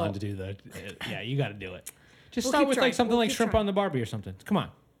an egg him insult. on to do that. Yeah, you got to do it. Just We'll start keep with trying. like something We'll like keep shrimp trying. on the Barbie or something. Come on,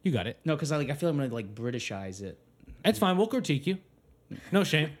 you got it. No, because I feel I'm gonna like Britishize it. It's fine. We'll critique you. No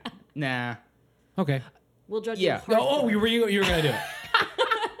shame. Nah. Okay. We'll judge Yeah. you. Oh, you were gonna do it.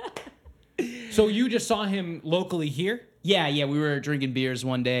 So you just saw him locally here? Yeah, we were drinking beers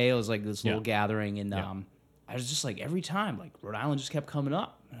one day. It was like this little Yeah. gathering, and Yeah. I was just like, every time, like Rhode Island just kept coming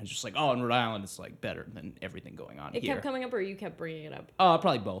up. And I was just like, oh, in Rhode Island, it's like better than everything going on It here. kept coming up, or you kept bringing it up.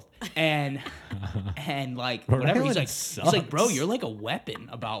 Probably both. And like Rhode whatever. Island He's like, bro, sucks. you're like a weapon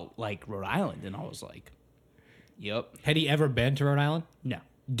about like Rhode Island, and I was like, yep, Had he ever been to Rhode Island? no.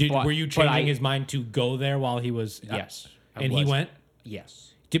 Were you but changing his mind to go there while he was? Yes, I And he was. went.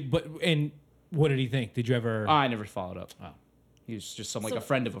 Yes. And what did he think? Did you ever? I never followed up. Oh. He was just some like So- a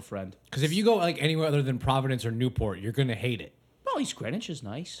friend of a friend. Because if you go like anywhere other than Providence or Newport, you're gonna hate it. Well, East Greenwich is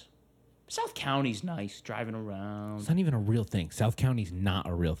nice. South County's nice. Driving It's around. not even a real thing. South County's not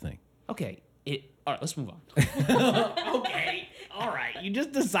a real thing. Okay. All right. Let's move on. Okay. All right. You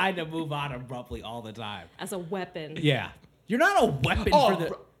just decide to move on abruptly all the time. As a weapon. Yeah. You're not a weapon Oh, for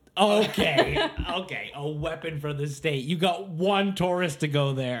the. Okay. Okay. A weapon for the state. You got one tourist to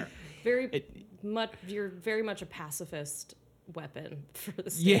go there. You're very much a pacifist weapon for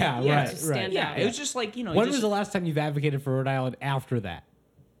the state. Yeah, right, to right. stand Yeah. out. It was just like When was the last time you've advocated for Rhode Island after that?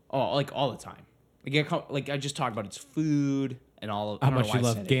 Oh, like all the time. Like I just talked about its food and all of How I don't know much why you I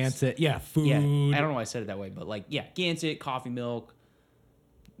love said it. Gansett? Yeah, food. Yeah, I don't know why I said it that way, but like Gansett, coffee milk,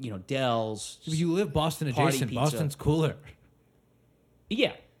 Dell's. You live Boston Party adjacent. pizza. Boston's cooler.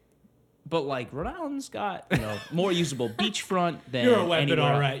 Yeah. But like Rhode Island's got, more usable beachfront than You're a weapon, anywhere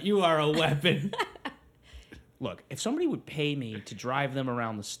all else. right. You are a weapon. Look, if somebody would pay me to drive them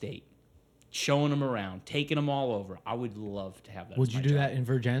around the state, showing them around, taking them all over, I would love to have that. Would as you my do job. that in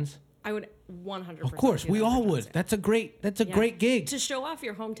Virgins? I would 100%. Of course, do we that all for would. John's. That's a great gig. To show off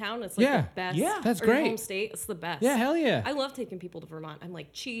your hometown, it's like Yeah. the best. Yeah, that's or your great. home state, it's the best. Yeah, hell yeah. I love taking people to Vermont. I'm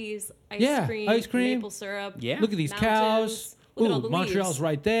like cheese, ice Yeah, cream, ice cream. maple syrup. Yeah. Look at these mountains. cows. Look at all Ooh, the Montreal's leaves.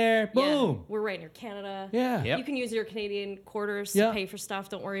 right there. Yeah, Boom. we're right near Canada. Yeah. Yep. You can use your Canadian quarters Yeah. to pay for stuff.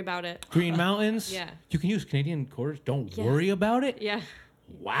 Don't worry about it. Green Mountains. Yeah. You can use Canadian quarters. Don't Yeah. worry about it. Yeah.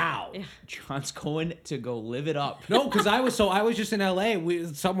 Wow. Yeah. John's going to go live it up. No, because I was just in LA.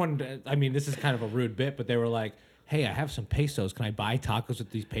 I mean, this is kind of a rude bit, but they were like, "Hey, I have some pesos. Can I buy tacos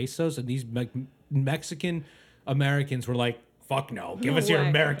with these pesos?" And these Mexican Americans were like, "Fuck no, give No us your way.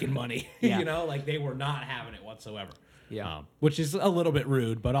 American money." Yeah. You know, like they were not having it whatsoever. Yeah. Which is a little bit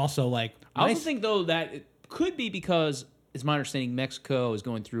rude, but also like I also nice. think though that it could be because, it's my understanding, Mexico is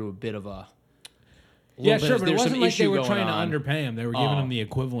going through a bit of a. Yeah, little bit sure, of- but it there's some wasn't like they issue were going trying to on. underpay him. They were giving Oh. him the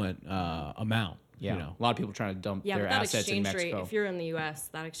equivalent amount. Yeah, You know? a lot of people trying to dump Yeah, their but that assets in exchange rate, Mexico. if you're in the U.S.,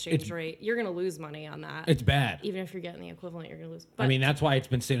 that exchange rate, you're going to lose money on that. It's bad. Even if you're getting the equivalent, you're going to lose. But, I mean, that's why it's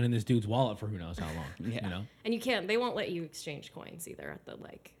been sitting in this dude's wallet for who knows how long. Yeah. You know? and you can't, they won't let you exchange coins either at the,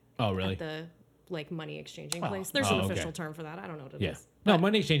 Oh, really? at the, money exchanging place. There's Oh, an okay. official term for that. I don't know what it is. Yeah. No,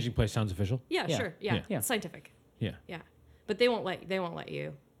 money exchanging place sounds official. Yeah, Yeah. sure. Yeah. Yeah. It's scientific. Yeah. Yeah. But they won't let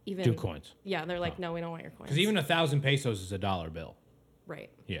you even Do coins. Yeah, they're like, no, we don't want your coins. Because even 1,000 pesos is a dollar bill.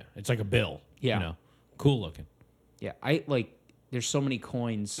 right. Yeah. It's like a bill. Yeah. You know? Cool looking. Yeah, there's so many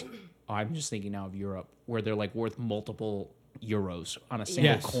coins. I'm just thinking now of Europe where they're like worth multiple euros on a single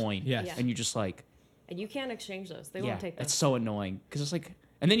Yes, coin. yes. Yeah. And you just like, And you can't exchange those. They yeah, won't take that's those. so annoying because it's like,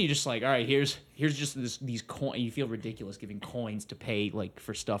 and then you just like, all right, here's just these coins. You feel ridiculous giving coins to pay like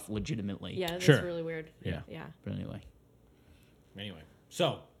for stuff legitimately. Yeah, that's Sure. really weird. Yeah. Yeah. But anyway, Anyway.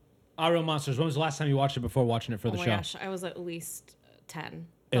 So, Our Real Monsters. When was the last time you watched it before watching it for Oh the my show? gosh, I was at least 10.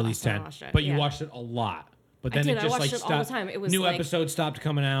 At the least last time I 10. watched it. But you Yeah. watched it a lot. But I then did. it I just watched like it stopped. all the time. It was new like- episodes stopped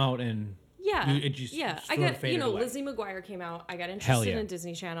coming out and Yeah. it just yeah. I sort of got, faded away. Lizzie McGuire came out. I got Hell interested yeah. in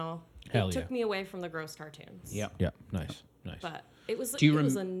Disney Channel. Hell it yeah. took me away from the gross cartoons. yeah, Yeah, nice. But it was Do you it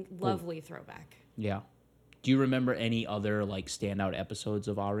was rem- a lovely throwback. yeah. Do you remember any other like standout episodes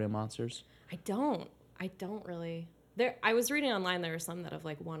of Our Real Monsters? I don't really. There I was reading online there are some that have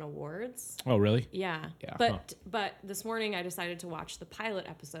like won awards. Oh, really? Yeah. Yeah. But this morning I decided to watch the pilot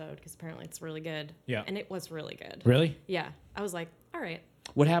episode because apparently it's really good. Yeah. And it was really good. Really? Yeah. I was like, all right.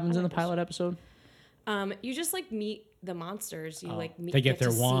 What happens in the pilot episode? You just like meet the monsters. You like meet. They get to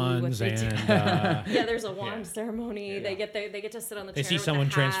their see what wands they do. and yeah, there's a wand ceremony. They get to sit on the they chair. see with someone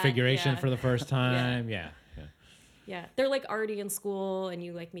the hat. transfiguration Yeah. for the first time. Yeah. Yeah, they're like already in school, and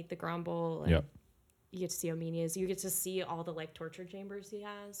you like meet the Grumble. And Yep. You get to see Omenias. You get to see all the like torture chambers he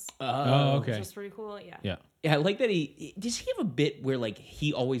has. Oh, okay. Which is pretty cool. Yeah. Yeah. Yeah, I like that does he have a bit where like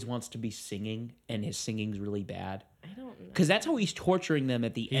he always wants to be singing and his singing's really bad? I don't know. Because that's how he's torturing them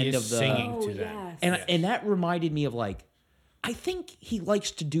at the He end is of the singing Oh to them. yes. and that reminded me of like I think he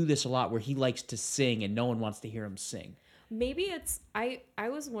likes to do this a lot where he likes to sing and no one wants to hear him sing. Maybe it's I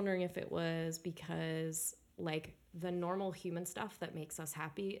was wondering if it was because like the normal human stuff that makes us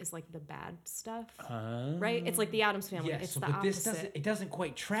happy is like the bad stuff, right? It's like the Addams Family. Yes, it's so, the but opposite. this doesn't. It doesn't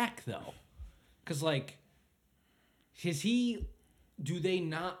quite track though, because like, is he? Do they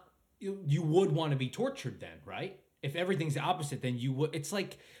not? You would want to be tortured then, right? If everything's the opposite, then you would. It's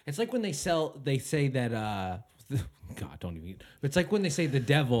like when they say that. God, don't even. It's like when they say the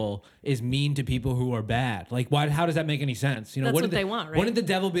devil is mean to people who are bad. Like, why? How does that make any sense? You know, That's what what did they want, right? Wouldn't the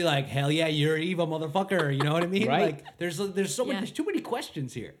devil be like, hell yeah, you're an evil motherfucker? You know what I mean? Right. Like, there's so many. Yeah. There's too many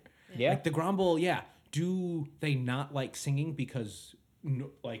questions here. Yeah. Like the Grumble, yeah. Do they not like singing because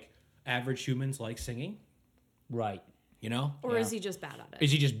like average humans like singing? Right. You know? Or is he just bad at it?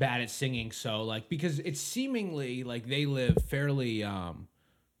 Is he just bad at singing? So like because it's seemingly like they live fairly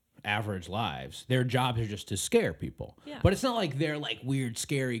average lives. Their jobs are just to scare people. Yeah. But it's not like they're like weird,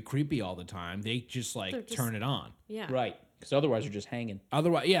 scary, creepy all the time. They just like They're just- turn it on. Yeah. Right. Because otherwise you're just hanging.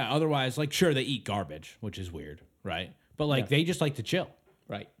 Otherwise, like sure they eat garbage, which is weird, right? But like they just like to chill.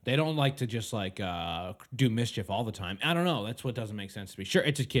 Right. They don't like to just like do mischief all the time. I don't know. That's what doesn't make sense to me. Sure,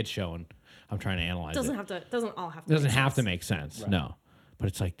 it's a kid's show, and I'm trying to analyze Doesn't it. have to. Doesn't all have to. Doesn't make have to sense. make sense. No, but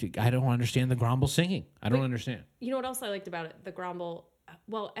it's like dude, I don't understand the Grumble singing. I don't understand. You know what else I liked about it? The Grumble.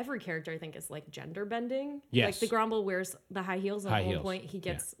 Well, every character I think is like gender bending. Yes. Like the Grumble wears the high heels, and High at one heels, point he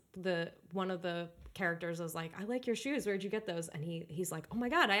gets one of the characters is like, "I like your shoes. Where'd you get those?" And he's like, "Oh my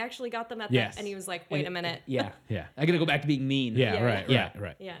god, I actually got them at Yes. the." And he was like, "Wait a minute." Yeah. Yeah. I gotta go back to being mean. Yeah, Yeah. right, Yeah.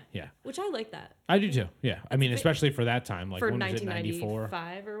 right. Yeah. Yeah. Which I like that I do too. Yeah. I mean, especially for that time, like for when was it, 94?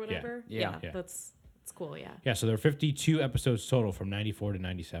 1995 or whatever. Yeah. Yeah. That's cool. Yeah. Yeah, so there are 52 episodes total from 94 to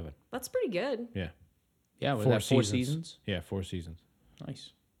 97. That's pretty good. Yeah. Yeah. Was that 4 seasons? Yeah, 4 seasons.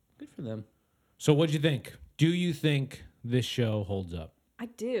 Nice. Good for them. So what'd you think? Do you think this show holds up? I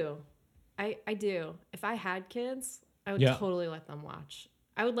do. I do. If I had kids, I would Yeah. totally let them watch.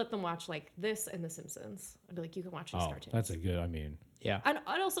 I would let them watch like this and The Simpsons. I'd be like, you can watch these cartoons. That's a good. I mean, Yeah.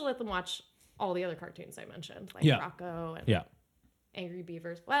 I'd also let them watch all the other cartoons I mentioned, like Yeah. Rocco and yeah. Angry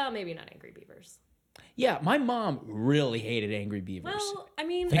Beavers. Well, maybe not Angry Beavers. Yeah, my mom really hated Angry Beavers. Well, I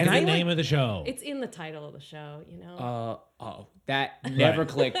mean, Think of the I name of the show. it's in the title of the show, you know. That never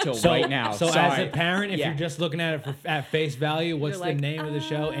clicked till right now. So Sorry. as a parent, if Yeah. you're just looking at it at face value, what's the like, name of the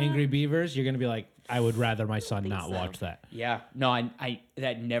show? Angry Beavers. You're gonna be like, I would rather my son not so. watch that. Yeah, no, I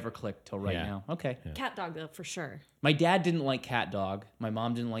that never clicked till right Yeah. now. Okay. Cat Dog though, for sure. My dad didn't like Cat Dog. My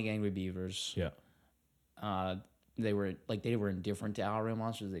mom didn't like Angry Beavers. Yeah. They were indifferent to Our Real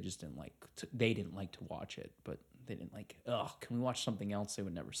Monsters. They just didn't like. They didn't like to watch it, but they didn't like. Ugh, can we watch something else? They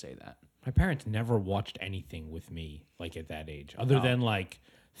would never say that. My parents never watched anything with me like at that age, other than like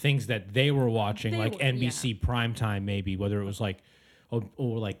things that they were watching, They like were- NBC primetime, maybe. Whether it was like, or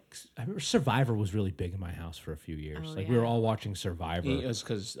like, I remember Survivor was really big in my house for a few years. Oh, like we were yeah. all watching Survivor. It was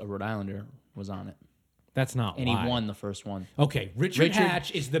because a Rhode Islander was on it, That's not and why. he won the first one. Okay, Richard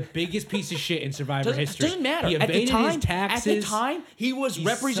Hatch is the biggest piece of shit in Survivor history. Doesn't matter. He At the evaded time, his taxes. he was He's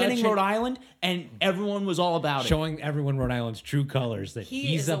representing such a- Rhode Island, and everyone was all about it. showing everyone Rhode Island's true colors that He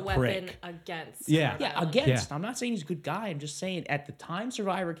he's is a weapon prick. against. Yeah. Rhode Yeah, Island. against. I'm not saying he's a good guy. I'm just saying at the time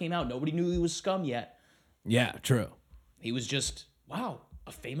Survivor came out, nobody knew he was scum yet. Yeah, true. He was just wow,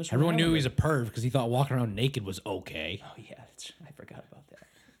 a famous. Everyone knew he Rhode was a perv because he thought walking around naked was okay. Islander. Oh yeah, I forgot about that.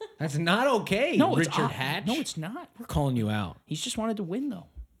 That's not okay, No, it's Richard odd. Hatch. No, it's not. We're calling you out. He's just wanted to win though.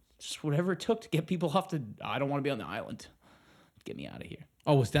 Just whatever it took to get people off the. I don't want to be on the island. Get me out of here.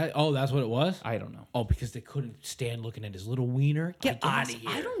 Oh, was that? Oh, that's what it was. I don't know. Oh, because they couldn't stand looking at his little wiener. Get out of here.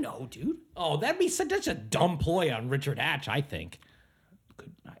 I don't know, dude. Oh, that'd be such a dumb ploy on Richard Hatch. I think.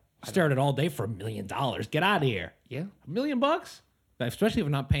 I Stared at all day for $1 million. Get out of here. Yeah. $1 million? Especially if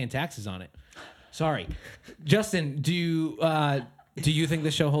I'm not paying taxes on it. Sorry, Justin. Do you think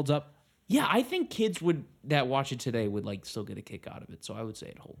this show holds up? Yeah, I think kids that watch it today would like still get a kick out of it. So I would say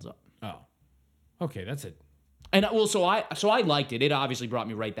it holds up. Oh, okay. That's it. And well, so I liked it. It obviously brought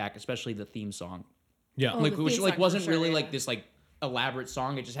me right back, especially the theme song. Yeah. Like the which theme like song for wasn't sure, really yeah. like this like elaborate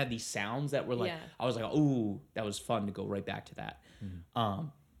song. It just had these sounds that were like Yeah. I was like, ooh, that was fun to go right back to that.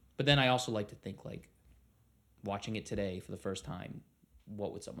 But then I also like to think like watching it today for the first time,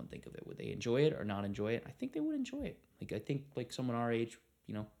 what would someone think of it? Would they enjoy it or not enjoy it? I think they would enjoy it. Like I think like someone our age,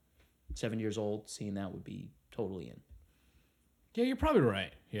 7 years old, seeing that would be totally in. Yeah, you're probably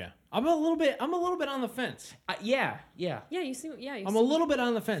right. Yeah, I'm a little bit on the fence. Yeah. Yeah, you see. Yeah, you I'm see. a little bit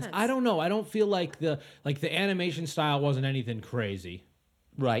on the fence. I don't know. I don't feel like the animation style wasn't anything crazy.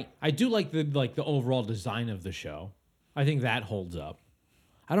 Right. I do like the overall design of the show. I think that holds up.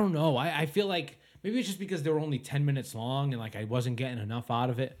 I don't know. I feel like maybe it's just because they were only 10 minutes long and like I wasn't getting enough out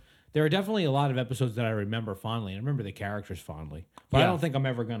of it. There are definitely a lot of episodes that I remember fondly. I remember the characters fondly, but I Yeah. don't think I'm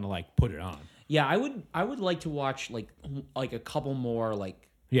ever gonna like put it on. Yeah, I would like to watch like a couple more like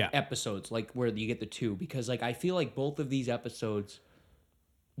Yeah. episodes like where you get the two because like I feel like both of these episodes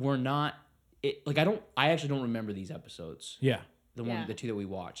were not I actually don't remember these episodes. Yeah. Yeah. The two that we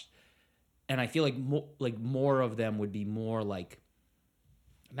watched. And I feel like more of them would be more like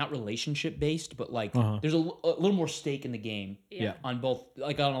not relationship based, but like there's a little more stake in the game. Yeah. On both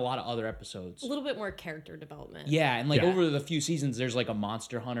like on a lot of other episodes. A little bit more character development. Yeah, and like Yeah. over the few seasons, there's like a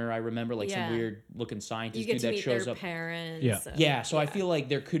monster hunter. I remember like Yeah. some weird looking scientist You get dude to that meet shows their up. parents. Yeah. and- Yeah, so I feel like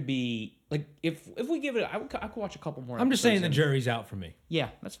there could be like if we give it, I could watch a couple more. I'm just saying the episodes jury's out for me.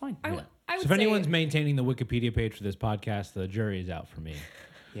 Yeah, that's fine. I would So if say, anyone's maintaining the Wikipedia page for this podcast, the jury is out for me.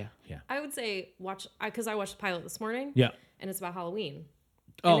 Yeah. I would say watch because I watched the pilot this morning. Yeah. And it's about Halloween.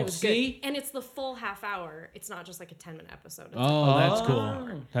 Oh, And it was see? good. And it's the full half hour. It's not just like a 10-minute episode. It's Oh, that's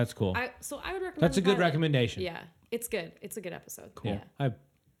cool. That's cool. so I would recommend. That's a the good pilot. recommendation. Yeah, it's good. It's a good episode. Cool. Yeah. I have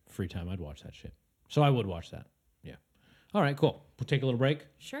free time. I'd watch that shit. So I would watch that. Yeah. All right, cool. We'll take a little break.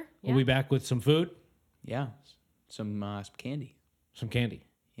 Sure. We'll be back with some food, Yeah, some candy. some candy.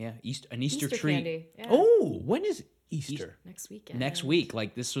 Yeah, an Easter treat candy. Yeah. Oh, when is Easter? Next weekend. next week.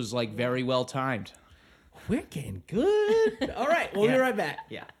 Like this was like very well timed. We're getting good. All right, we'll be right back.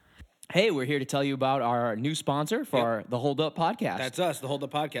 Yeah. Hey, we're here to tell you about our new sponsor for the Hold Up podcast. That's us, the Hold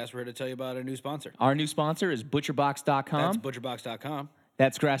Up Podcast. We're here to tell you about our new sponsor. Our new sponsor is ButcherBox.com. That's butcherbox.com.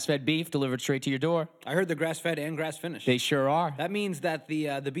 That's grass-fed beef delivered straight to your door. I heard they're grass-fed and grass-finished. They sure are. That means that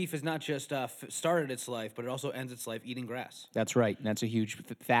the beef is not just started its life, but it also ends its life eating grass. That's right. And that's a huge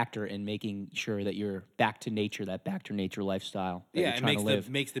factor in making sure that you're back to nature, that back to nature lifestyle that you're It trying to live.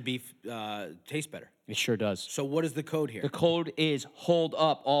 makes the beef taste better. It sure does. So what is the code here? The code is hold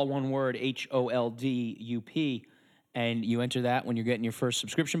up, all one word, HOLDUP. And you enter that when you're getting your first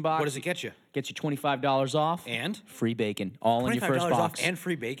subscription box. What does it get you? Gets you $25 off. And? Free bacon. All in your first $25 box. off and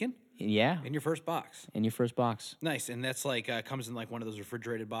free bacon Yeah. in your first box. In your first box. Nice, and that's like comes in like one of those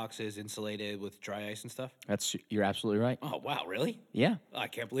refrigerated boxes, insulated with dry ice and stuff. You're absolutely right. Oh wow, really? Yeah. I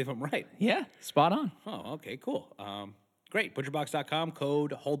can't believe I'm right. Yeah. Spot on. Oh, okay, cool. Great. Butcherbox.com,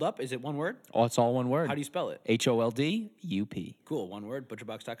 code hold up. Is it one word? Oh, it's all one word. How do you spell it? HOLDUP. Cool, one word.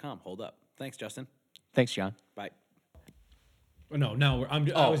 Butcherbox.com. Hold up. Thanks, Justin. Thanks, John. Bye. No,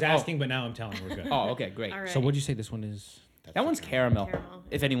 I was asking, but now I'm telling we're good. Oh, okay, great. All right. So what'd you say this one is? That one's caramel. Caramel.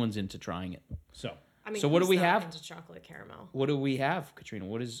 If anyone's into trying it. So I mean, So what do who's we not have? Into chocolate caramel. What do we have, Katrina?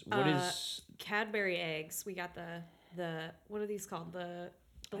 What is Cadbury eggs. We got the what are these called? The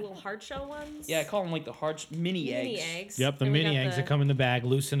little hard shell ones. Yeah, I call them like the hard mini eggs. eggs. Yep, the And we mini got eggs the that come in the bag,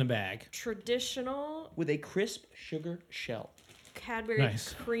 loose in the bag. Traditional With a crisp sugar shell. Cadbury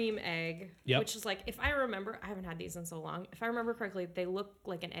Nice. cream egg, Yep. which is like, if I remember, I haven't had these in so long. If I remember correctly, they look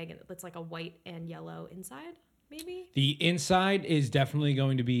like an egg that's like a white and yellow inside, maybe. The inside is definitely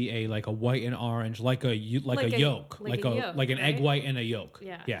going to be like a white and orange, like a yolk, Like a yolk, like an egg right? white and a yolk.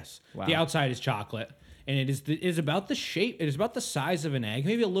 Yeah. Yes. Wow. The outside is chocolate, and it is about the shape. It is about the size of an egg,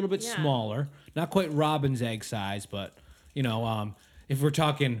 maybe a little bit Yeah. smaller, not quite robin's egg size, but if we're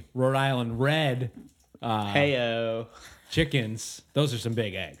talking Rhode Island red Heyo. chickens, those are some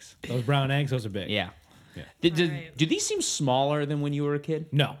big eggs. Those brown eggs, those are big. Yeah. Yeah. Alright. Do these seem smaller than when you were a kid?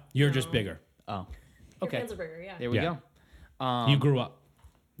 No, you're just bigger. Oh. Your Okay. hands are bigger, yeah. There we Yeah. go. You grew up.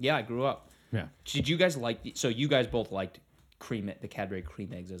 Yeah, I grew up. Yeah. Did you guys so you guys both liked the Cadbury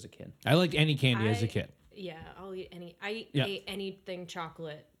cream eggs as a kid? I liked any candy as a kid. Yeah, I'll eat any. I Yeah. ate anything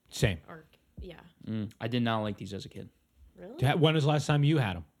chocolate Same. or yeah. I did not like these as a kid. Really? When was the last time you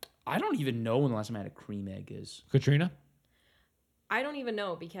had them, I don't even know when the last time I had a cream egg is. Katrina? I don't even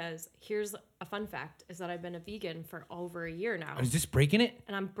know because here's a fun fact: is that I've been a vegan for over a year now, Is this breaking it?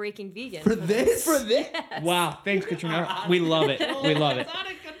 and I'm breaking vegan For this? Wow. Thanks, Katrina. We love it. We love it. Out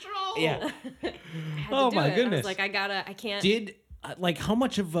of control. Yeah. I had Oh to do my it. I goodness. was like, I can't. Did how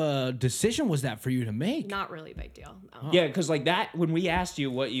much of a decision was that for you to make? Not really a big deal. No. Yeah, because like that, when we asked you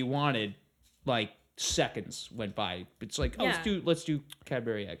what you wanted, like seconds went by. It's like, oh, Yeah. let's do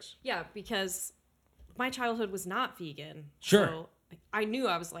Cadbury eggs. Yeah, because my childhood was not vegan. Sure. So I knew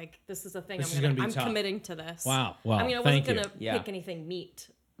I was like, this is a thing. This is gonna be I'm tough. committing to this. Wow. Well, I mean, I wasn't thank you. gonna Yeah. pick anything meat,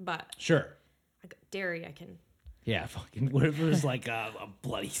 but Sure. dairy I can. Yeah, fucking whatever is like a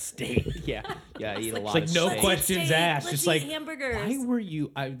bloody steak. Yeah, yeah, I eat a lot like of no steak. questions Steak, asked. let's Just like eat hamburgers. why were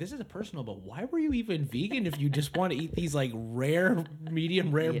you? This is a personal, but why were you even vegan if you just want to eat these like rare,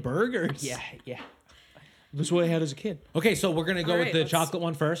 medium rare burgers? Yeah, yeah. That's what I had as a kid. Okay, so we're gonna go All with right, the let's- chocolate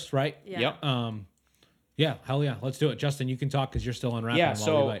one first, right? Yeah. Yep. Yeah, hell yeah, let's do it. Justin, you can talk because you're still unwrapping. Yeah, while we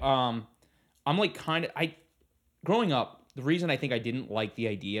so wait. I'm like growing up, the reason I think I didn't like the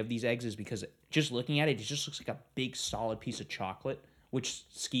idea of these eggs is because just looking at it, it just looks like a big solid piece of chocolate, which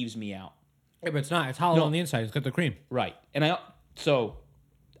skeeves me out. Yeah, but it's not. It's hollow No. on the inside. It's got the cream. Right. And I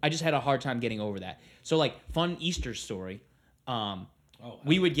just had a hard time getting over that. So like fun Easter story.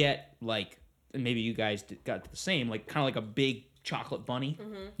 We would get like, and maybe you guys got the same, like kind of like a big chocolate bunny.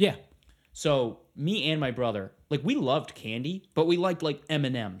 Yeah. So me and my brother, like we loved candy, but we liked like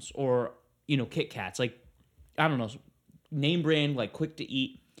M&Ms or, Kit Kats, like, I don't know, name brand, like quick to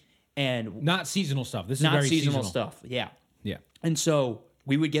eat and Not seasonal stuff. This is not very seasonal stuff. Yeah. Yeah. And so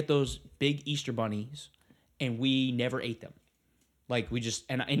we would get those big Easter bunnies and we never ate them. Like we just,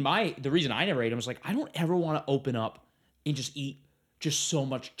 and the reason I never ate them was like, I don't ever want to open up and just eat just so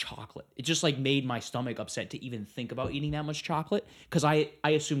much chocolate. It just like made my stomach upset to even think about eating that much chocolate. Cause I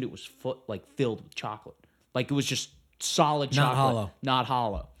assumed it was filled with chocolate. Like it was just solid Not chocolate. hollow. Not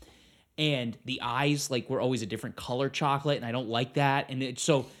hollow. And the eyes like were always a different color chocolate. And I don't like that. And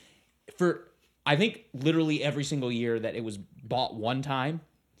so I think literally every single year that it was bought one time,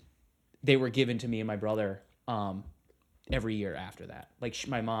 they were given to me and my brother every year after that. Like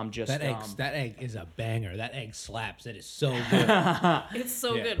my mom just That egg is a banger. That egg slaps. It is so good. It's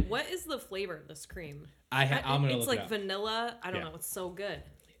so Yeah. good. What is the flavor of this cream? I'm gonna It's look like it up. vanilla. I don't Yeah. know. It's so good.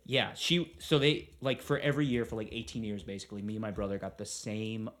 Yeah, so they like for every year for like 18 years basically, me and my brother got the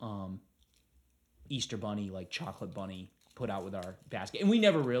same Easter bunny, like chocolate bunny put out with our basket. And we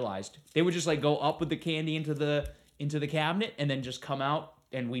never realized. They would just like go up with the candy into the into the cabinet and then just come out,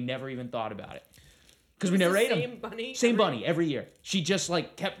 and we never even thought about it. Because we never ate them. Same bunny. Same bunny every year. She just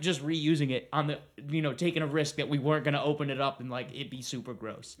like kept just reusing it on the, taking a risk that we weren't gonna open it up and like it'd be super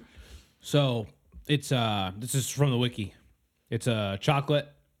gross. So it's this is from the wiki. It's a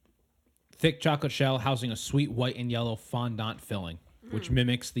thick chocolate shell housing a sweet white and yellow fondant filling, which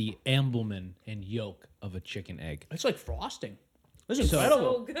mimics the amblement and yolk of a chicken egg. It's like frosting. This is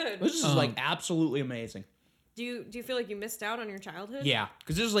incredible. So good. This is like absolutely amazing. Do you feel like you missed out on your childhood? Yeah,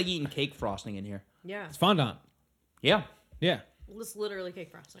 because this is like eating cake frosting in here. Yeah. It's fondant. Yeah. Yeah. It's literally cake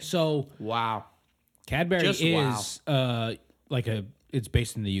frosting. So Wow. Cadbury Just is it's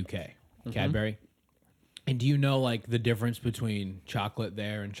based in the UK. Cadbury. And do you know like the difference between chocolate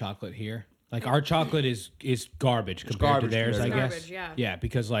there and chocolate here? Like our chocolate is garbage compared garbage to theirs, I compared guess. to theirs. Garbage, Yeah,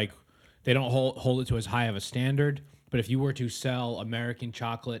 because like they don't hold it to as high of a standard. But if you were to sell American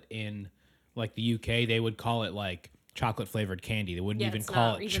chocolate in like the UK, they would call it like chocolate flavored candy. They wouldn't Yeah, even it's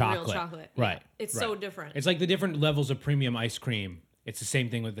call not it even chocolate. real chocolate. Right. Yeah. It's right. so different. It's like the different levels of premium ice cream. It's the same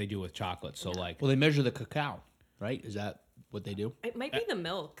thing that they do with chocolate. So like Well, they measure the cacao, right? Is that what they do? It might be the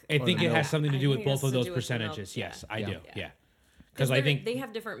milk. I think it has something to I do with think it has both of to those do with the milk, percentages. yeah. Yes, I Yeah. do. Yeah. Yeah. Because I think they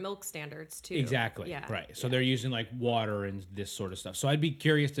have different milk standards too. exactly. Yeah. Right. So they're using like water and this sort of stuff. So I'd be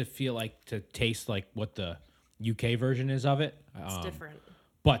curious to taste like what the UK version is of it. It's different.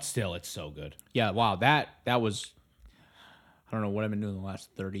 But still, it's so good. Yeah. Wow. That was. I don't know what I've been doing the last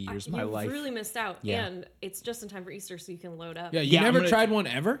 30 years of my life. You really missed out. Yeah. And it's just in time for Easter, so you can load up. Yeah. You Yeah, I'm never gonna- tried one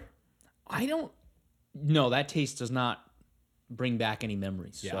ever? I don't. No, that taste does not bring back any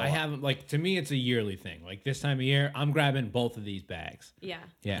memories. Yeah. so I haven't. Like to me, it's a yearly thing. Like this time of year, I'm grabbing both of these bags. Yeah.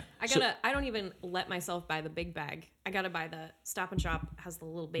 Yeah. I don't even let myself buy the big bag. I gotta buy the Stop and Shop has the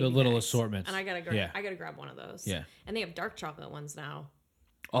little baby The little bags. assortments. And I gotta Yeah. grab one of those. Yeah. And they have dark chocolate ones now.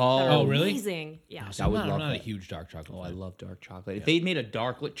 Oh, That are Oh, really? Amazing. Yeah. I would I'm love not a that. huge dark chocolate. Oh, I fan. love dark chocolate. If they made a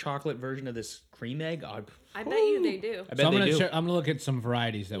dark chocolate version of this cream egg, I bet you they do. I bet So I'm they gonna do. I'm gonna look at some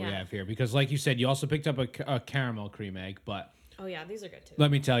varieties that we Yeah. have here because, like you said, you also picked up a caramel cream egg. But Oh yeah, these are good too.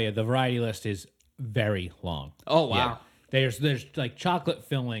 let me tell you, the variety list is very long. Oh, wow. Yeah. There's like chocolate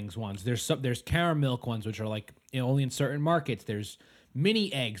fillings ones. There's caramel ones which are like only in certain markets. There's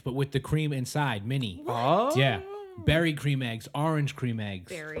mini eggs but with the cream inside. Mini. Oh. Yeah. Berry cream eggs, orange cream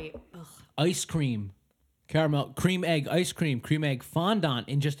eggs, Very. Ugh. ice cream, caramel cream egg, ice cream egg fondant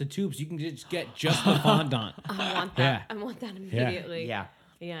in just the tubes. You can just get just the fondant. I want that. Yeah. I want that immediately. Yeah.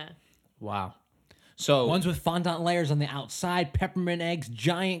 Yeah. Wow. So Ones with fondant layers on the outside, peppermint eggs,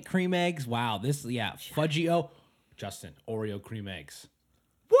 giant cream eggs. Wow, Fudgy-O. Justin, Oreo cream eggs.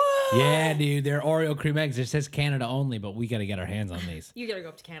 what? Yeah, dude, they're Oreo cream eggs. It says Canada only, but we got to get our hands on these. You gotta go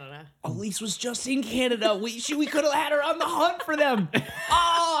up to Canada. Elise was just in Canada. We could have had her on the hunt for them.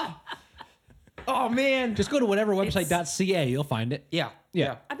 Oh man. Just go to whatever website.ca, you'll find it. Yeah.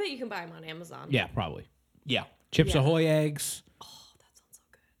 Yeah. I bet you can buy them on Amazon. Yeah, probably. Yeah. Chips Yeah. Ahoy eggs. Oh, that sounds so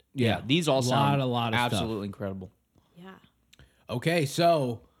good. Yeah. These all sound a lot of absolutely stuff. incredible. Yeah. Okay,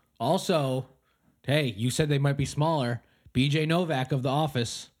 so also, hey, you said they might be smaller. BJ Novak of The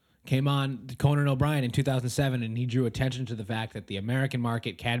Office came on Conan O'Brien in 2007, and he drew attention to the fact that the American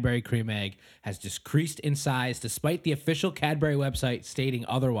market Cadbury cream egg has decreased in size despite the official Cadbury website stating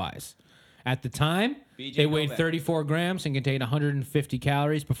otherwise. At the time, they weighed Novak. 34 grams and contained 150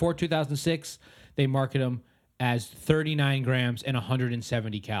 calories. Before 2006, they marketed them as 39 grams and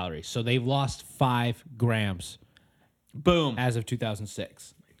 170 calories. So they've lost 5 grams Boom. as of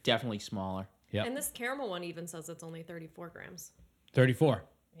 2006. Definitely smaller. Yep. And this caramel one even says it's only 34 grams. 34.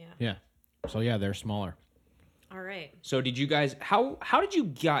 Yeah. Yeah. So yeah, they're smaller. All right. So did you guys how did you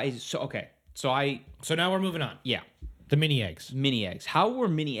guys so So now we're moving on. yeah. The mini eggs. Mini eggs. How were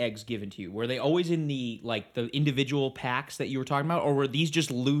mini eggs given to you? Were they always in the individual packs that you were talking about, or were these just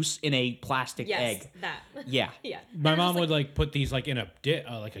loose in a plastic Yes, egg? that. Yeah. Yeah. My They're mom just would like put these like in a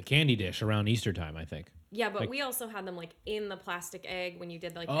like a candy dish around Easter time, I think. Yeah, but like- we also had them like in the plastic egg when you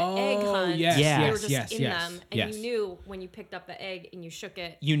did like the Oh, egg hunt. yes, Yeah. They were yes, just yes, in yes, them, and yes. you knew when you picked up the egg and you shook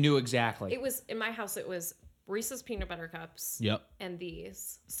it. You knew exactly. It was in my house. It was Reese's peanut butter cups. Yep. And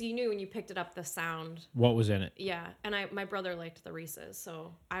these, so you knew when you picked it up the sound. What was in it? Yeah, and my brother liked the Reese's,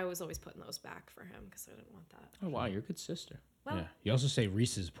 so I was always putting those back for him because I didn't want that. Oh wow, you're a good sister. Well, Yeah. You also say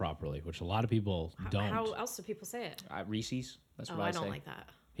Reese's properly, which a lot of people don't. how else do people say it? Reese's. That's Oh, what I I don't say. like that.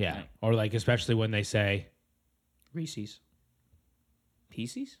 Yeah. Or like especially when they say Reese's.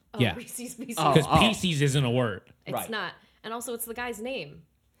 Pieces? Oh, Yeah. Reese's Pieces. because Pieces isn't a word. It's right. not, and also it's the guy's name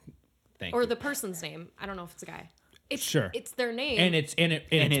Thank or you. the person's name. I don't know if it's a guy. It's Sure. It's their name. and it's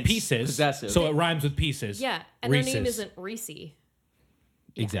it's pieces. possessive. So it rhymes with pieces. yeah, and their name Reese's. isn't Reese.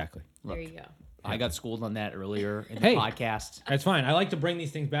 Exactly. There you go. I got schooled on that earlier in the Hey. podcast. That's fine. I like to bring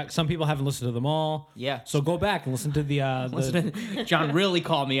these things back. Some people haven't listened to them all. Yeah. So go back and listen to the John really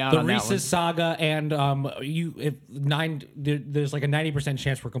called me out on that one. Reese's saga, and there's like a 90%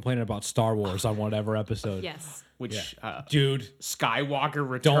 chance we're complaining about Star Wars on whatever episode. Yes. Which Dude, Skywalker don't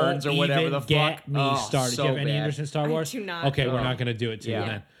Returns or whatever even the get fuck. me Oh, started. so Do you have any bad. interest in Star Wars? do not. Okay, we're not going to do it to you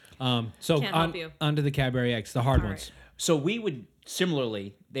Yeah. then. So Can't help you. onto the Cadbury Eggs, the hard All ones. right. So we would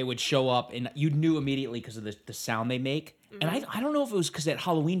similarly, they would show up and you knew immediately because of the sound they make. And I don't know if it was because at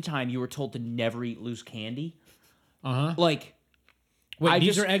Halloween time you were told to never eat loose candy. Like, Wait, I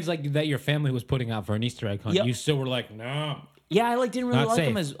these just- are eggs like that your family was putting out for an Easter egg hunt. Yep. You still were like, no. yeah, I like didn't really Not like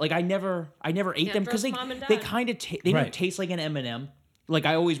them safe. as like I never ate Yeah, them because trust mom and they dad. kind of they don't Right. taste like an M&M. Like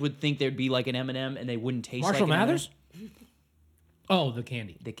I always would think there'd be like an M&M and they wouldn't taste Marshall like an Mathers? Oh, the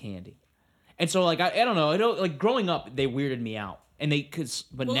candy. the candy. And so like I don't know, like growing up they weirded me out. And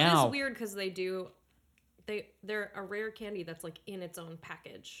but Well, now it is weird because they're a rare candy that's like in its own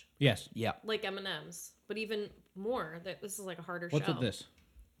package, Yes. yeah. like M&Ms, but even more. That this is like a harder What's shell. with this?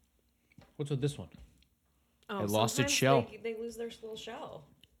 What's with this one? Oh, It lost its sometimes shell. They lose their little shell.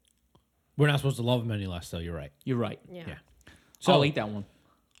 We're not supposed to love them any less, though. You're right. You're right. Yeah. Yeah. So So I'll eat that one.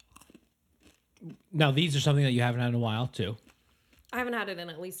 now these are something that you haven't had in a while, too. I haven't had it in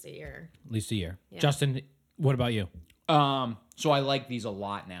at least a year. At least a year. Yeah. Justin, what about you? So I like these a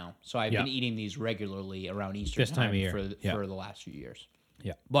lot now. So I've Yeah. been eating these regularly around Easter This time of year. for Yeah. for the last few years.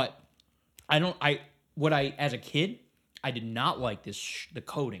 Yeah. But as a kid, I did not like the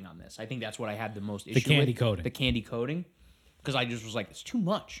coating on this. I think that's what I had the most issue with. candy coating. The candy coating. Because I just was like, it's too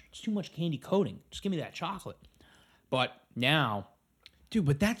much. It's too much candy coating. Just give me that chocolate. But now, Dude,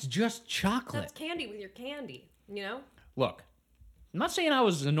 but that's just chocolate. That's candy with your candy, you know? look, I'm not saying I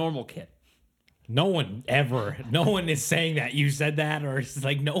was a normal kid. No one is saying that you said that, or it's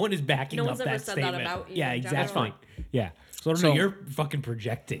like no one is backing No up one's that ever said that statement. about you Yeah, in exactly. general. fine. Yeah. So I don't So- know, you're fucking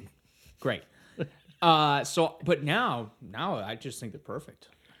projecting. Great. But now I just think they're perfect.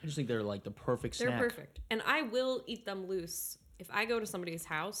 I just think they're like the perfect They're snack. perfect. And I will eat them loose. If I go to somebody's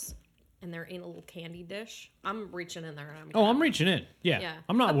house and they're in a little candy dish, I'm reaching in there and I'm Oh, I'm reaching in. Yeah. yeah.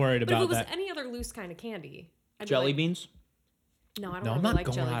 I'm not worried But if about it was that. any other loose kind of candy, I'd be Jelly like, beans? No, I don't No, I'm really not like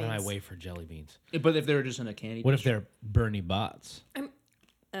going jelly out of my beans. way for jelly beans. But if they're just in a candy What dish. if they're Bernie Bots?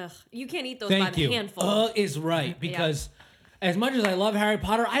 Ugh, you can't eat those Thank by the you. handful. Is right because as much as I love Harry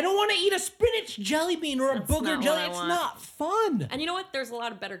Potter, I don't want to eat a spinach jelly bean or a That's booger not jelly. what I It's want. not fun. And you know what? There's a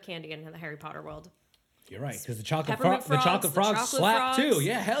lot of better candy in the Harry Potter world. You're right because the chocolate Peppermint the chocolate frogs chocolate slap frogs, too.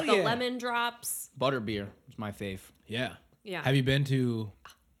 Yeah, hell the yeah. lemon drops. Butterbeer is my fave. Yeah. Yeah. Have you been to?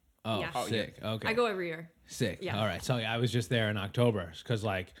 Oh, Yeah. sick. Okay. I go every year. Sick. Yeah. All right. So yeah, I was just there in October because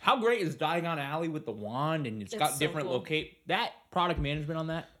like How great is Diagon Alley with the wand and it's got so different cool. that product management on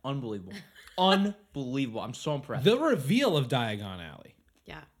that, unbelievable. Unbelievable. I'm so impressed. the reveal of Diagon Alley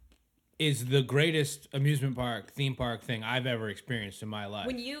Yeah. is the greatest amusement park theme park thing I've ever experienced in my life.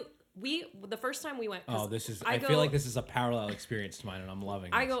 The first time we went. 'cause Oh, this is. I feel like this is a parallel experience to mine, and I'm loving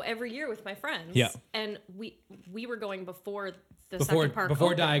it. I go every year with my friends. Yeah. And we were going before the before second park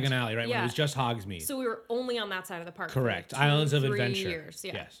before opened. Diagon Alley, right? When it Yeah. was just Hogsmeade. So we were only on that side of the park. Correct. For like Islands of 3 Adventure. Years.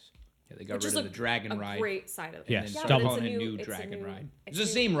 Yeah. Yes. Yeah, they got Which rid is of the dragon a ride. great side of it. Yes, Yeah, double but On it's a new it's a dragon new- ride. It's new- the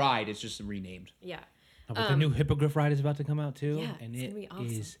same ride, it's just renamed. Yeah. Oh, but the new Hippogriff ride is about to come out too, Yeah, and it's it gonna be awesome.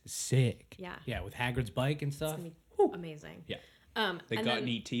 is sick. Yeah. Yeah, with Hagrid's bike and stuff. It's gonna be amazing. Yeah. They and got then- an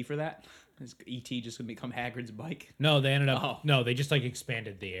ET for that? Is ET just gonna become Hagrid's bike? No, they ended up. Oh. No, they just like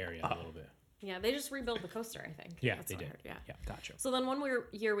expanded the area a little bit. Yeah, they just rebuilt the coaster, I think. Yeah, That's they what I did. heard, yeah. Yeah. Gotcha. So then one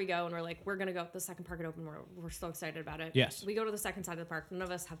year we go and we're like, we're gonna go. The second park had opened. We're so excited about it. Yes. We go to the second side of the park. None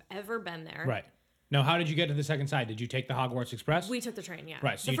of us have ever been there. Right. Now, how did you get to the second side? Did you take the Hogwarts Express? We took the train. Yeah.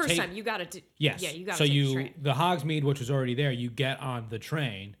 Right, so the you first take- time you got to. Yes. Yeah, you got to So take the you train. the Hogsmeade, which was already there, you get on the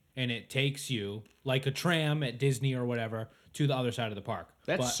train and it takes you like a tram at Disney or whatever to the other side of the park.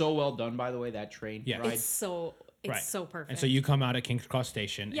 That's But- so well done, by the way, that train Yeah. ride. It's so perfect. And so you come out at King's Cross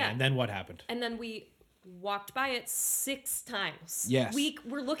Station, Yeah. and then what happened? And then we walked by it 6 times. Yes. We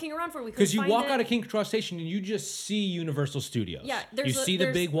were looking around for it. We Because couldn't you find walk it. out of King's Cross Station and you just see Universal Studios. Yeah, you see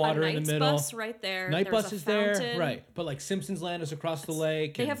the big water in the middle. Bus right there. Night There's bus a is there, fountain. right? But like Simpsons Land is across the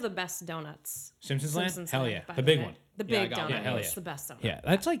lake. They and- have the best donuts. Simpsons Land? Hell Land, yeah. by The big way. one. The Yeah, I big got donut. one. Yeah, hell It's yeah. the best donut. Yeah,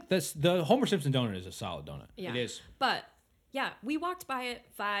 that's like the Homer Simpson donut is a solid donut. Yeah. It is. But yeah, we walked by it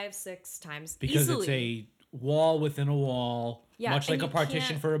 5-6 times Because easily. it's a wall within a wall, Yeah, much and like a you partition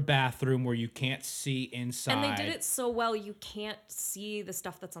can't- for a bathroom where you can't see inside. And they did it so well, you can't see the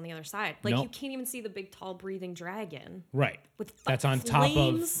stuff that's on the other side. Like Nope. you can't even see the big, tall, breathing dragon Right. with That's on top of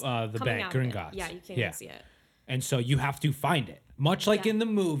flames the coming bank, out of it. Gringotts. Yeah, you can't even see it. And so you have to find it. Much like Yeah. in the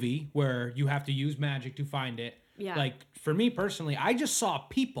movie where you have to use magic to find it. Yeah. Like for me personally, I just saw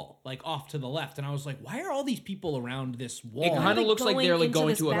people like off to the left and I was like, why are all these people around this wall? It kind of looks like they're like into going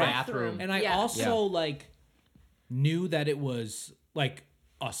this to a bathroom. And I Yeah. also like knew that it was like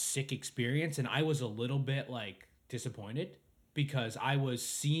a sick experience and I was a little bit like disappointed because I was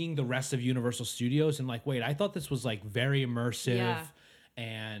seeing the rest of Universal Studios and like, wait, I thought this was like very immersive Yeah.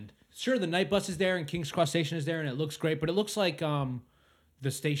 and sure the night bus is there and King's Cross Station is there and it looks great, but it looks like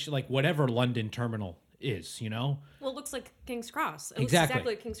the station, like whatever London terminal is, you know? Well, it looks like King's Cross. It Exactly. looks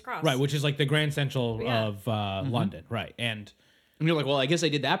exactly like King's Cross. Right, which is like the Grand Central Yeah. of London, right? And you're like, well, I guess I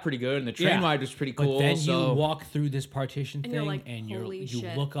did that pretty good, and the train Yeah. ride was pretty but cool. then so you walk through this partition And thing, you're like, and "Holy you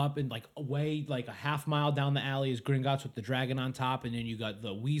shit." look up and like away like a half mile down the alley is Gringotts with the dragon on top, and then you got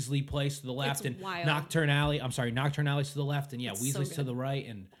the Weasley place to the left, and wild. Nocturne Alley. I'm sorry, Nocturne Alley's to the left, and yeah, It's so Weasley's to good. the right,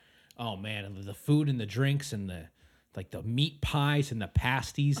 and oh man, and the food and the drinks and the like the meat pies and the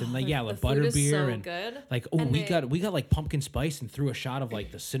pasties and like yeah, the the food is butterbeer so and good. like oh And we they- got like pumpkin spice and threw a shot of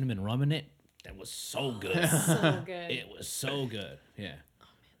like the cinnamon rum in it. That was so good. So good. It was so good. Yeah.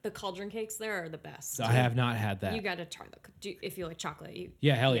 The cauldron cakes there are the best. So I have not had that. You got to try them. If you like chocolate,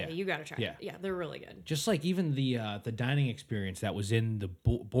 Yeah, hell yeah. you got to try Yeah. it. Yeah, they're really good. Just like even the dining experience that was in the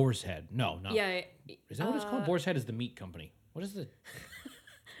Boar's Head. No. Yeah. Is that what it's called? Boar's Head is the meat company. What is the?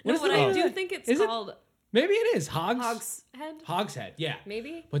 No, is but the- I oh. do think it's Is it? called Maybe it is Hogs. Hog's Head. Hogshead. Yeah.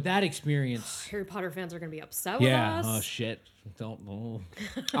 Maybe. But that experience. Harry Potter fans are going to be upset Yeah. with us. Oh shit. Don't. Oh.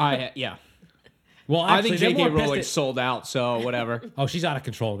 yeah. Well, I actually, think they're J.K. more Rowling pissed sold out, so whatever. Oh, she's out of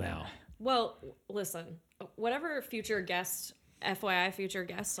control now. Well, listen, whatever future guest, FYI, future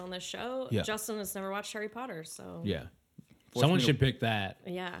guests on this show, Yeah. Justin has never watched Harry Potter, so Yeah. Someone me to- should pick that.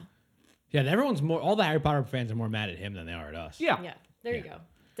 yeah, Yeah. Everyone's more. All the Harry Potter fans are more mad at him than they are at us. Yeah. yeah. There you go.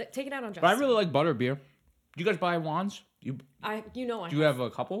 Take it out on Justin. But I really like butterbeer. Do you guys buy wands? I Do you have, have a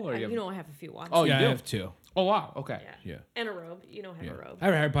couple? Or you know I have a few wands. Oh, you Yeah, do? I have two. Oh, wow. Okay. yeah. Yeah. And a robe. You know I have a robe. I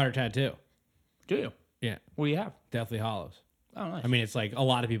have a Harry Potter tattoo. Do you? Yeah. What do you have? Deathly Hollows. Oh, nice. I mean, it's like a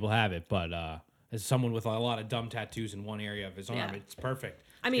lot of people have it, but as someone with a lot of dumb tattoos in one area of his arm, Yeah. it's perfect.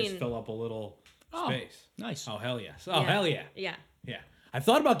 I Just mean- fill up a little Oh, space. nice. Oh hell yes! Oh hell yeah! Yeah. Yeah. I've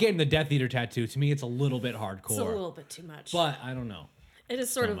thought about getting the Death Eater tattoo. To me, it's a little bit hardcore, It's a little bit too much. but I don't know. it is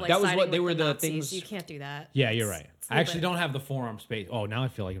sort of like That was siding what they with were the Nazis. things- You can't do that. Yeah, you're right. It's a I little actually bit- don't have the forearm space. Oh, now I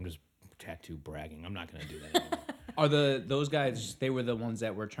feel like I'm just tattoo bragging. I'm not gonna do that anymore. Are those guys? They were the ones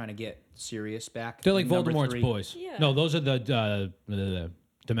that were trying to get Sirius back. They're like number Voldemort's 3. boys. Yeah. No, those are the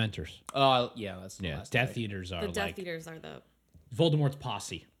Dementors. Yeah, that's the Yeah, last Death guy. Eaters are The like Death Eaters are the Voldemort's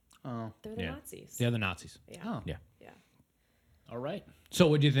posse. Oh, they're the Yeah. Nazis. They're the Nazis. Yeah. oh, Yeah. Yeah. all right. So,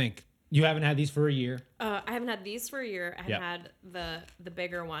 what do you think? You haven't had these for a year. I haven't had these for a year. I have Yep. had the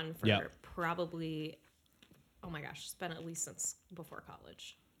bigger one for Yep. probably, oh my gosh, it's been at least since before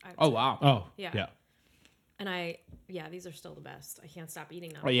college. I would Oh say. wow. Yeah. Yeah. And these are still the best. I can't stop eating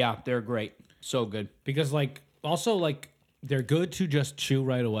them. Oh yeah, they're great. So good. Because like also like they're good to just chew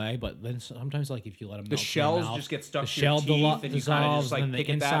right away, but then sometimes like if you let them The shells just get stuck the to your shell teeth, and you kinda dissolves, just, like, and then pick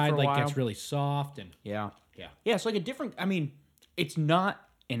the at that inside for a like gets while. really soft and Yeah. yeah. Yeah, it's like a different. I mean, it's not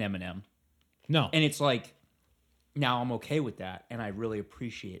an M&M, No, and it's like now I'm okay with that, and I really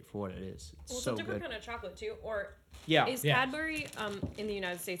appreciate it for what it is. It's Well, it's so a different good. kind of chocolate too. Or Yeah. is Yeah. Cadbury in the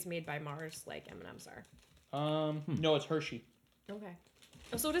United States made by Mars like M&M's are? No, it's Hershey. Okay.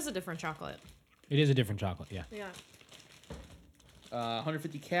 Oh, so it is a different chocolate. it is a different chocolate. Yeah. Yeah.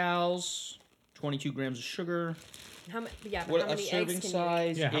 150 cals, 22 grams of sugar. How many? Yeah. But What how a many serving eggs can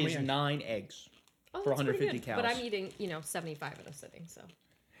size Yeah, how many is eggs? 9 eggs. Oh, for that's pretty 150 good. But calories. I'm eating 75 in a sitting. So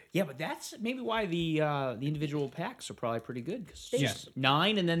Yeah, but that's maybe why the individual packs are probably pretty good. Because Yeah. just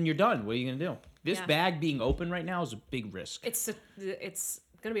 9 and then you're done. What are you gonna do? This Yeah. bag being open right now is a big risk. it's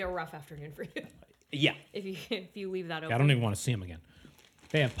gonna be a rough afternoon for you Yeah. if you leave that open. I don't even want to see them again.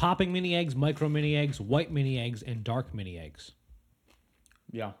 They have popping mini eggs, micro mini eggs, white mini eggs, and dark mini eggs.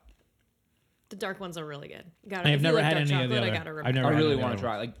 Yeah. The dark ones are really good. I have never had any of the other. I gotta I've never I had really any want other to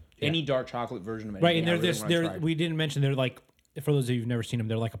try ones. like any dark chocolate version of it. Right, and they're we didn't mention they're like for those of you who've never seen them,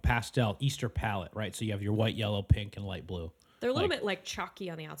 they're like a pastel Easter palette, right? So you have your white, yellow, pink, and light blue. They're a little bit like chalky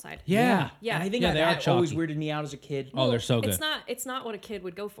on the outside. Yeah. Yeah. And I think Yeah, they are that always chalky. weirded me out as a kid. Oh, they're so good. It's not what a kid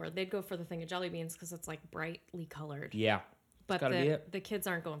would go for. They'd go for the thing of jelly beans because it's like brightly colored. Yeah. But gotta be it. the kids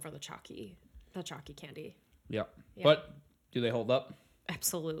aren't going for the chalky candy. Yeah. Yeah. But do they hold up?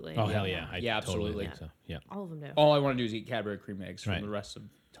 Absolutely. Oh hell yeah! I Yeah, totally absolutely. think so. Yeah, All of them do. All I want to do is eat Cadbury cream eggs for Right. the rest of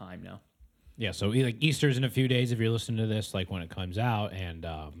time now. yeah. So like Easter's in a few days if you're listening to this, like when it comes out, and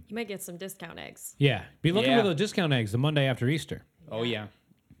You might get some discount eggs. yeah, be looking Yeah. for the discount eggs the Monday after Easter. Oh yeah.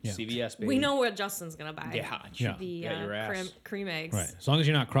 Yeah. CVS, baby. We know what Justin's gonna buy. Yeah. The Bet your ass. cream eggs. Right. As long as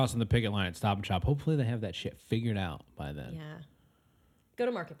you're not crossing the picket line at Stop and Shop, hopefully they have that shit figured out by then. Yeah. Go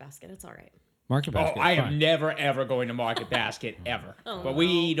to Market Basket. It's all right. Market Oh, Basket. I am fine. never, ever going to Market Basket, ever. But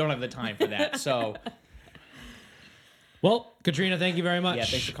we don't have the time for that, so... Well, Katrina, thank you very much. Yeah,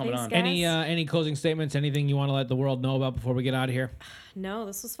 thanks for coming Thanks, on. guys. Any closing statements? Anything you want to let the world know about before we get out of here? No,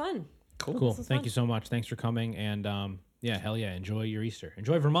 this was fun. Cool. This was Thank fun. you so much. Thanks for coming. And yeah, hell yeah. Enjoy your Easter.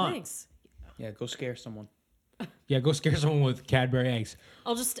 Enjoy Vermont. Thanks. Yeah, go scare someone. Yeah, go scare someone with Cadbury eggs.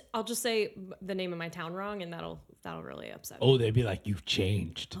 I'll just say the name of my town wrong, and that'll really upset me. Oh, they'd be like, "You've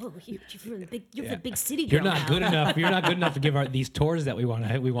changed. Oh, you're the big city girl. You're not now. good enough. You're not good enough to give these tours that we want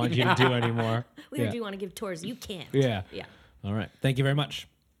you to do anymore." We Yeah. do want to give tours. You can't. Yeah. Yeah. All right. Thank you very much.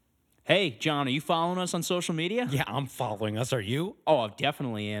 Hey, John, are you following us on social media? Yeah, I'm following us. Are you? Oh, I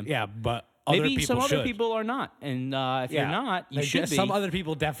definitely am. Yeah, but other Maybe people some other should. people are not. And if you're not, you should be. Some other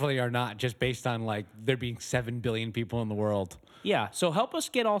people definitely are not, just based on like there being 7 billion people in the world. Yeah, so help us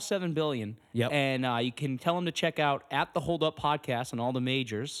get all 7 billion. Yep. And you can tell them to check out at the Hold Up Podcast on all the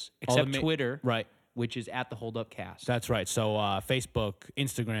majors, All the except Twitter, Right. which is at the Hold Up Cast. That's right. So Facebook,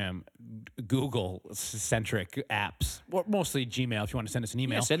 Instagram, Google-centric apps, or mostly Gmail if you want to send us an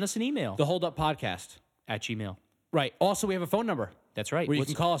email. Yeah, send us an email The Hold Up Podcast. at Gmail. Right. Also, we have a phone number. That's right. Where you What's-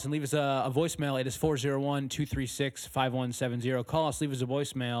 can call us and leave us a voicemail. It is 401-236-5170. Call us, leave us a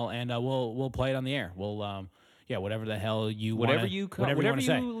voicemail, and we'll play it on the air. We'll whatever the hell you Whatever wanna, you whatever you wanna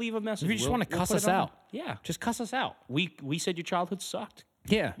say. leave a message. If you just we'll- want to we'll cuss put us it on. out, Yeah. just cuss us out. We said your childhood sucked.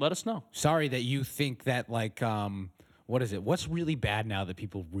 Yeah. Let us know. Sorry that you think that like what is it? What's really bad now that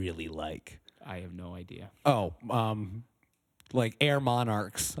people really like? I have no idea. Oh, like Air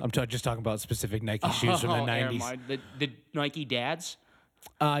Monarchs. I'm just talking about specific Nike shoes from the Air 90s. the Nike Dads.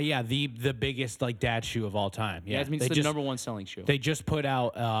 Yeah, the biggest like dad shoe of all time. Yeah, Yeah, it means they the just, number one selling shoe. They just put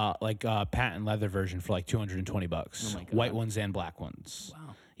out like a patent leather version for like $220. Oh my God. White ones and black ones.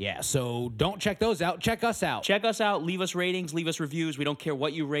 Wow. Yeah, so don't check those out. Check us out. Check us out. Leave us ratings. Leave us reviews. We don't care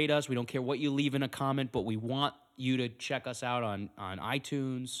what you rate us. We don't care what you leave in a comment, but we want you to check us out on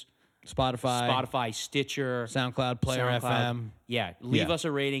iTunes, Spotify, Stitcher, SoundCloud, Player SoundCloud. FM. Yeah, leave Yeah. us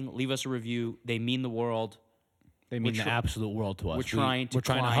a rating. Leave us a review. They mean the world. They mean the absolute world to us. we're trying to we're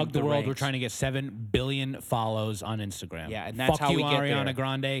trying to climb hug the the world. We're ranks. trying to get 7 billion follows on Instagram. Yeah, and that's Fuck how you, we get Ariana there.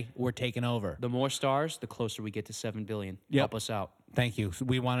 Grande. We're taking over. The more stars, the closer we get to 7 billion. Yep. Help us out. Thank you.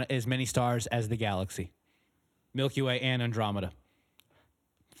 We want as many stars as the galaxy, Milky Way and Andromeda.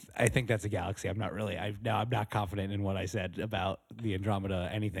 I think that's a galaxy. I'm not really. I'm not confident in what I said about the Andromeda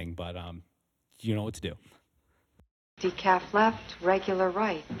anything, but you know what to do. Decaf left, regular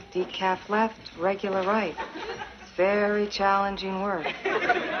right. Decaf left, regular right. It's very challenging work.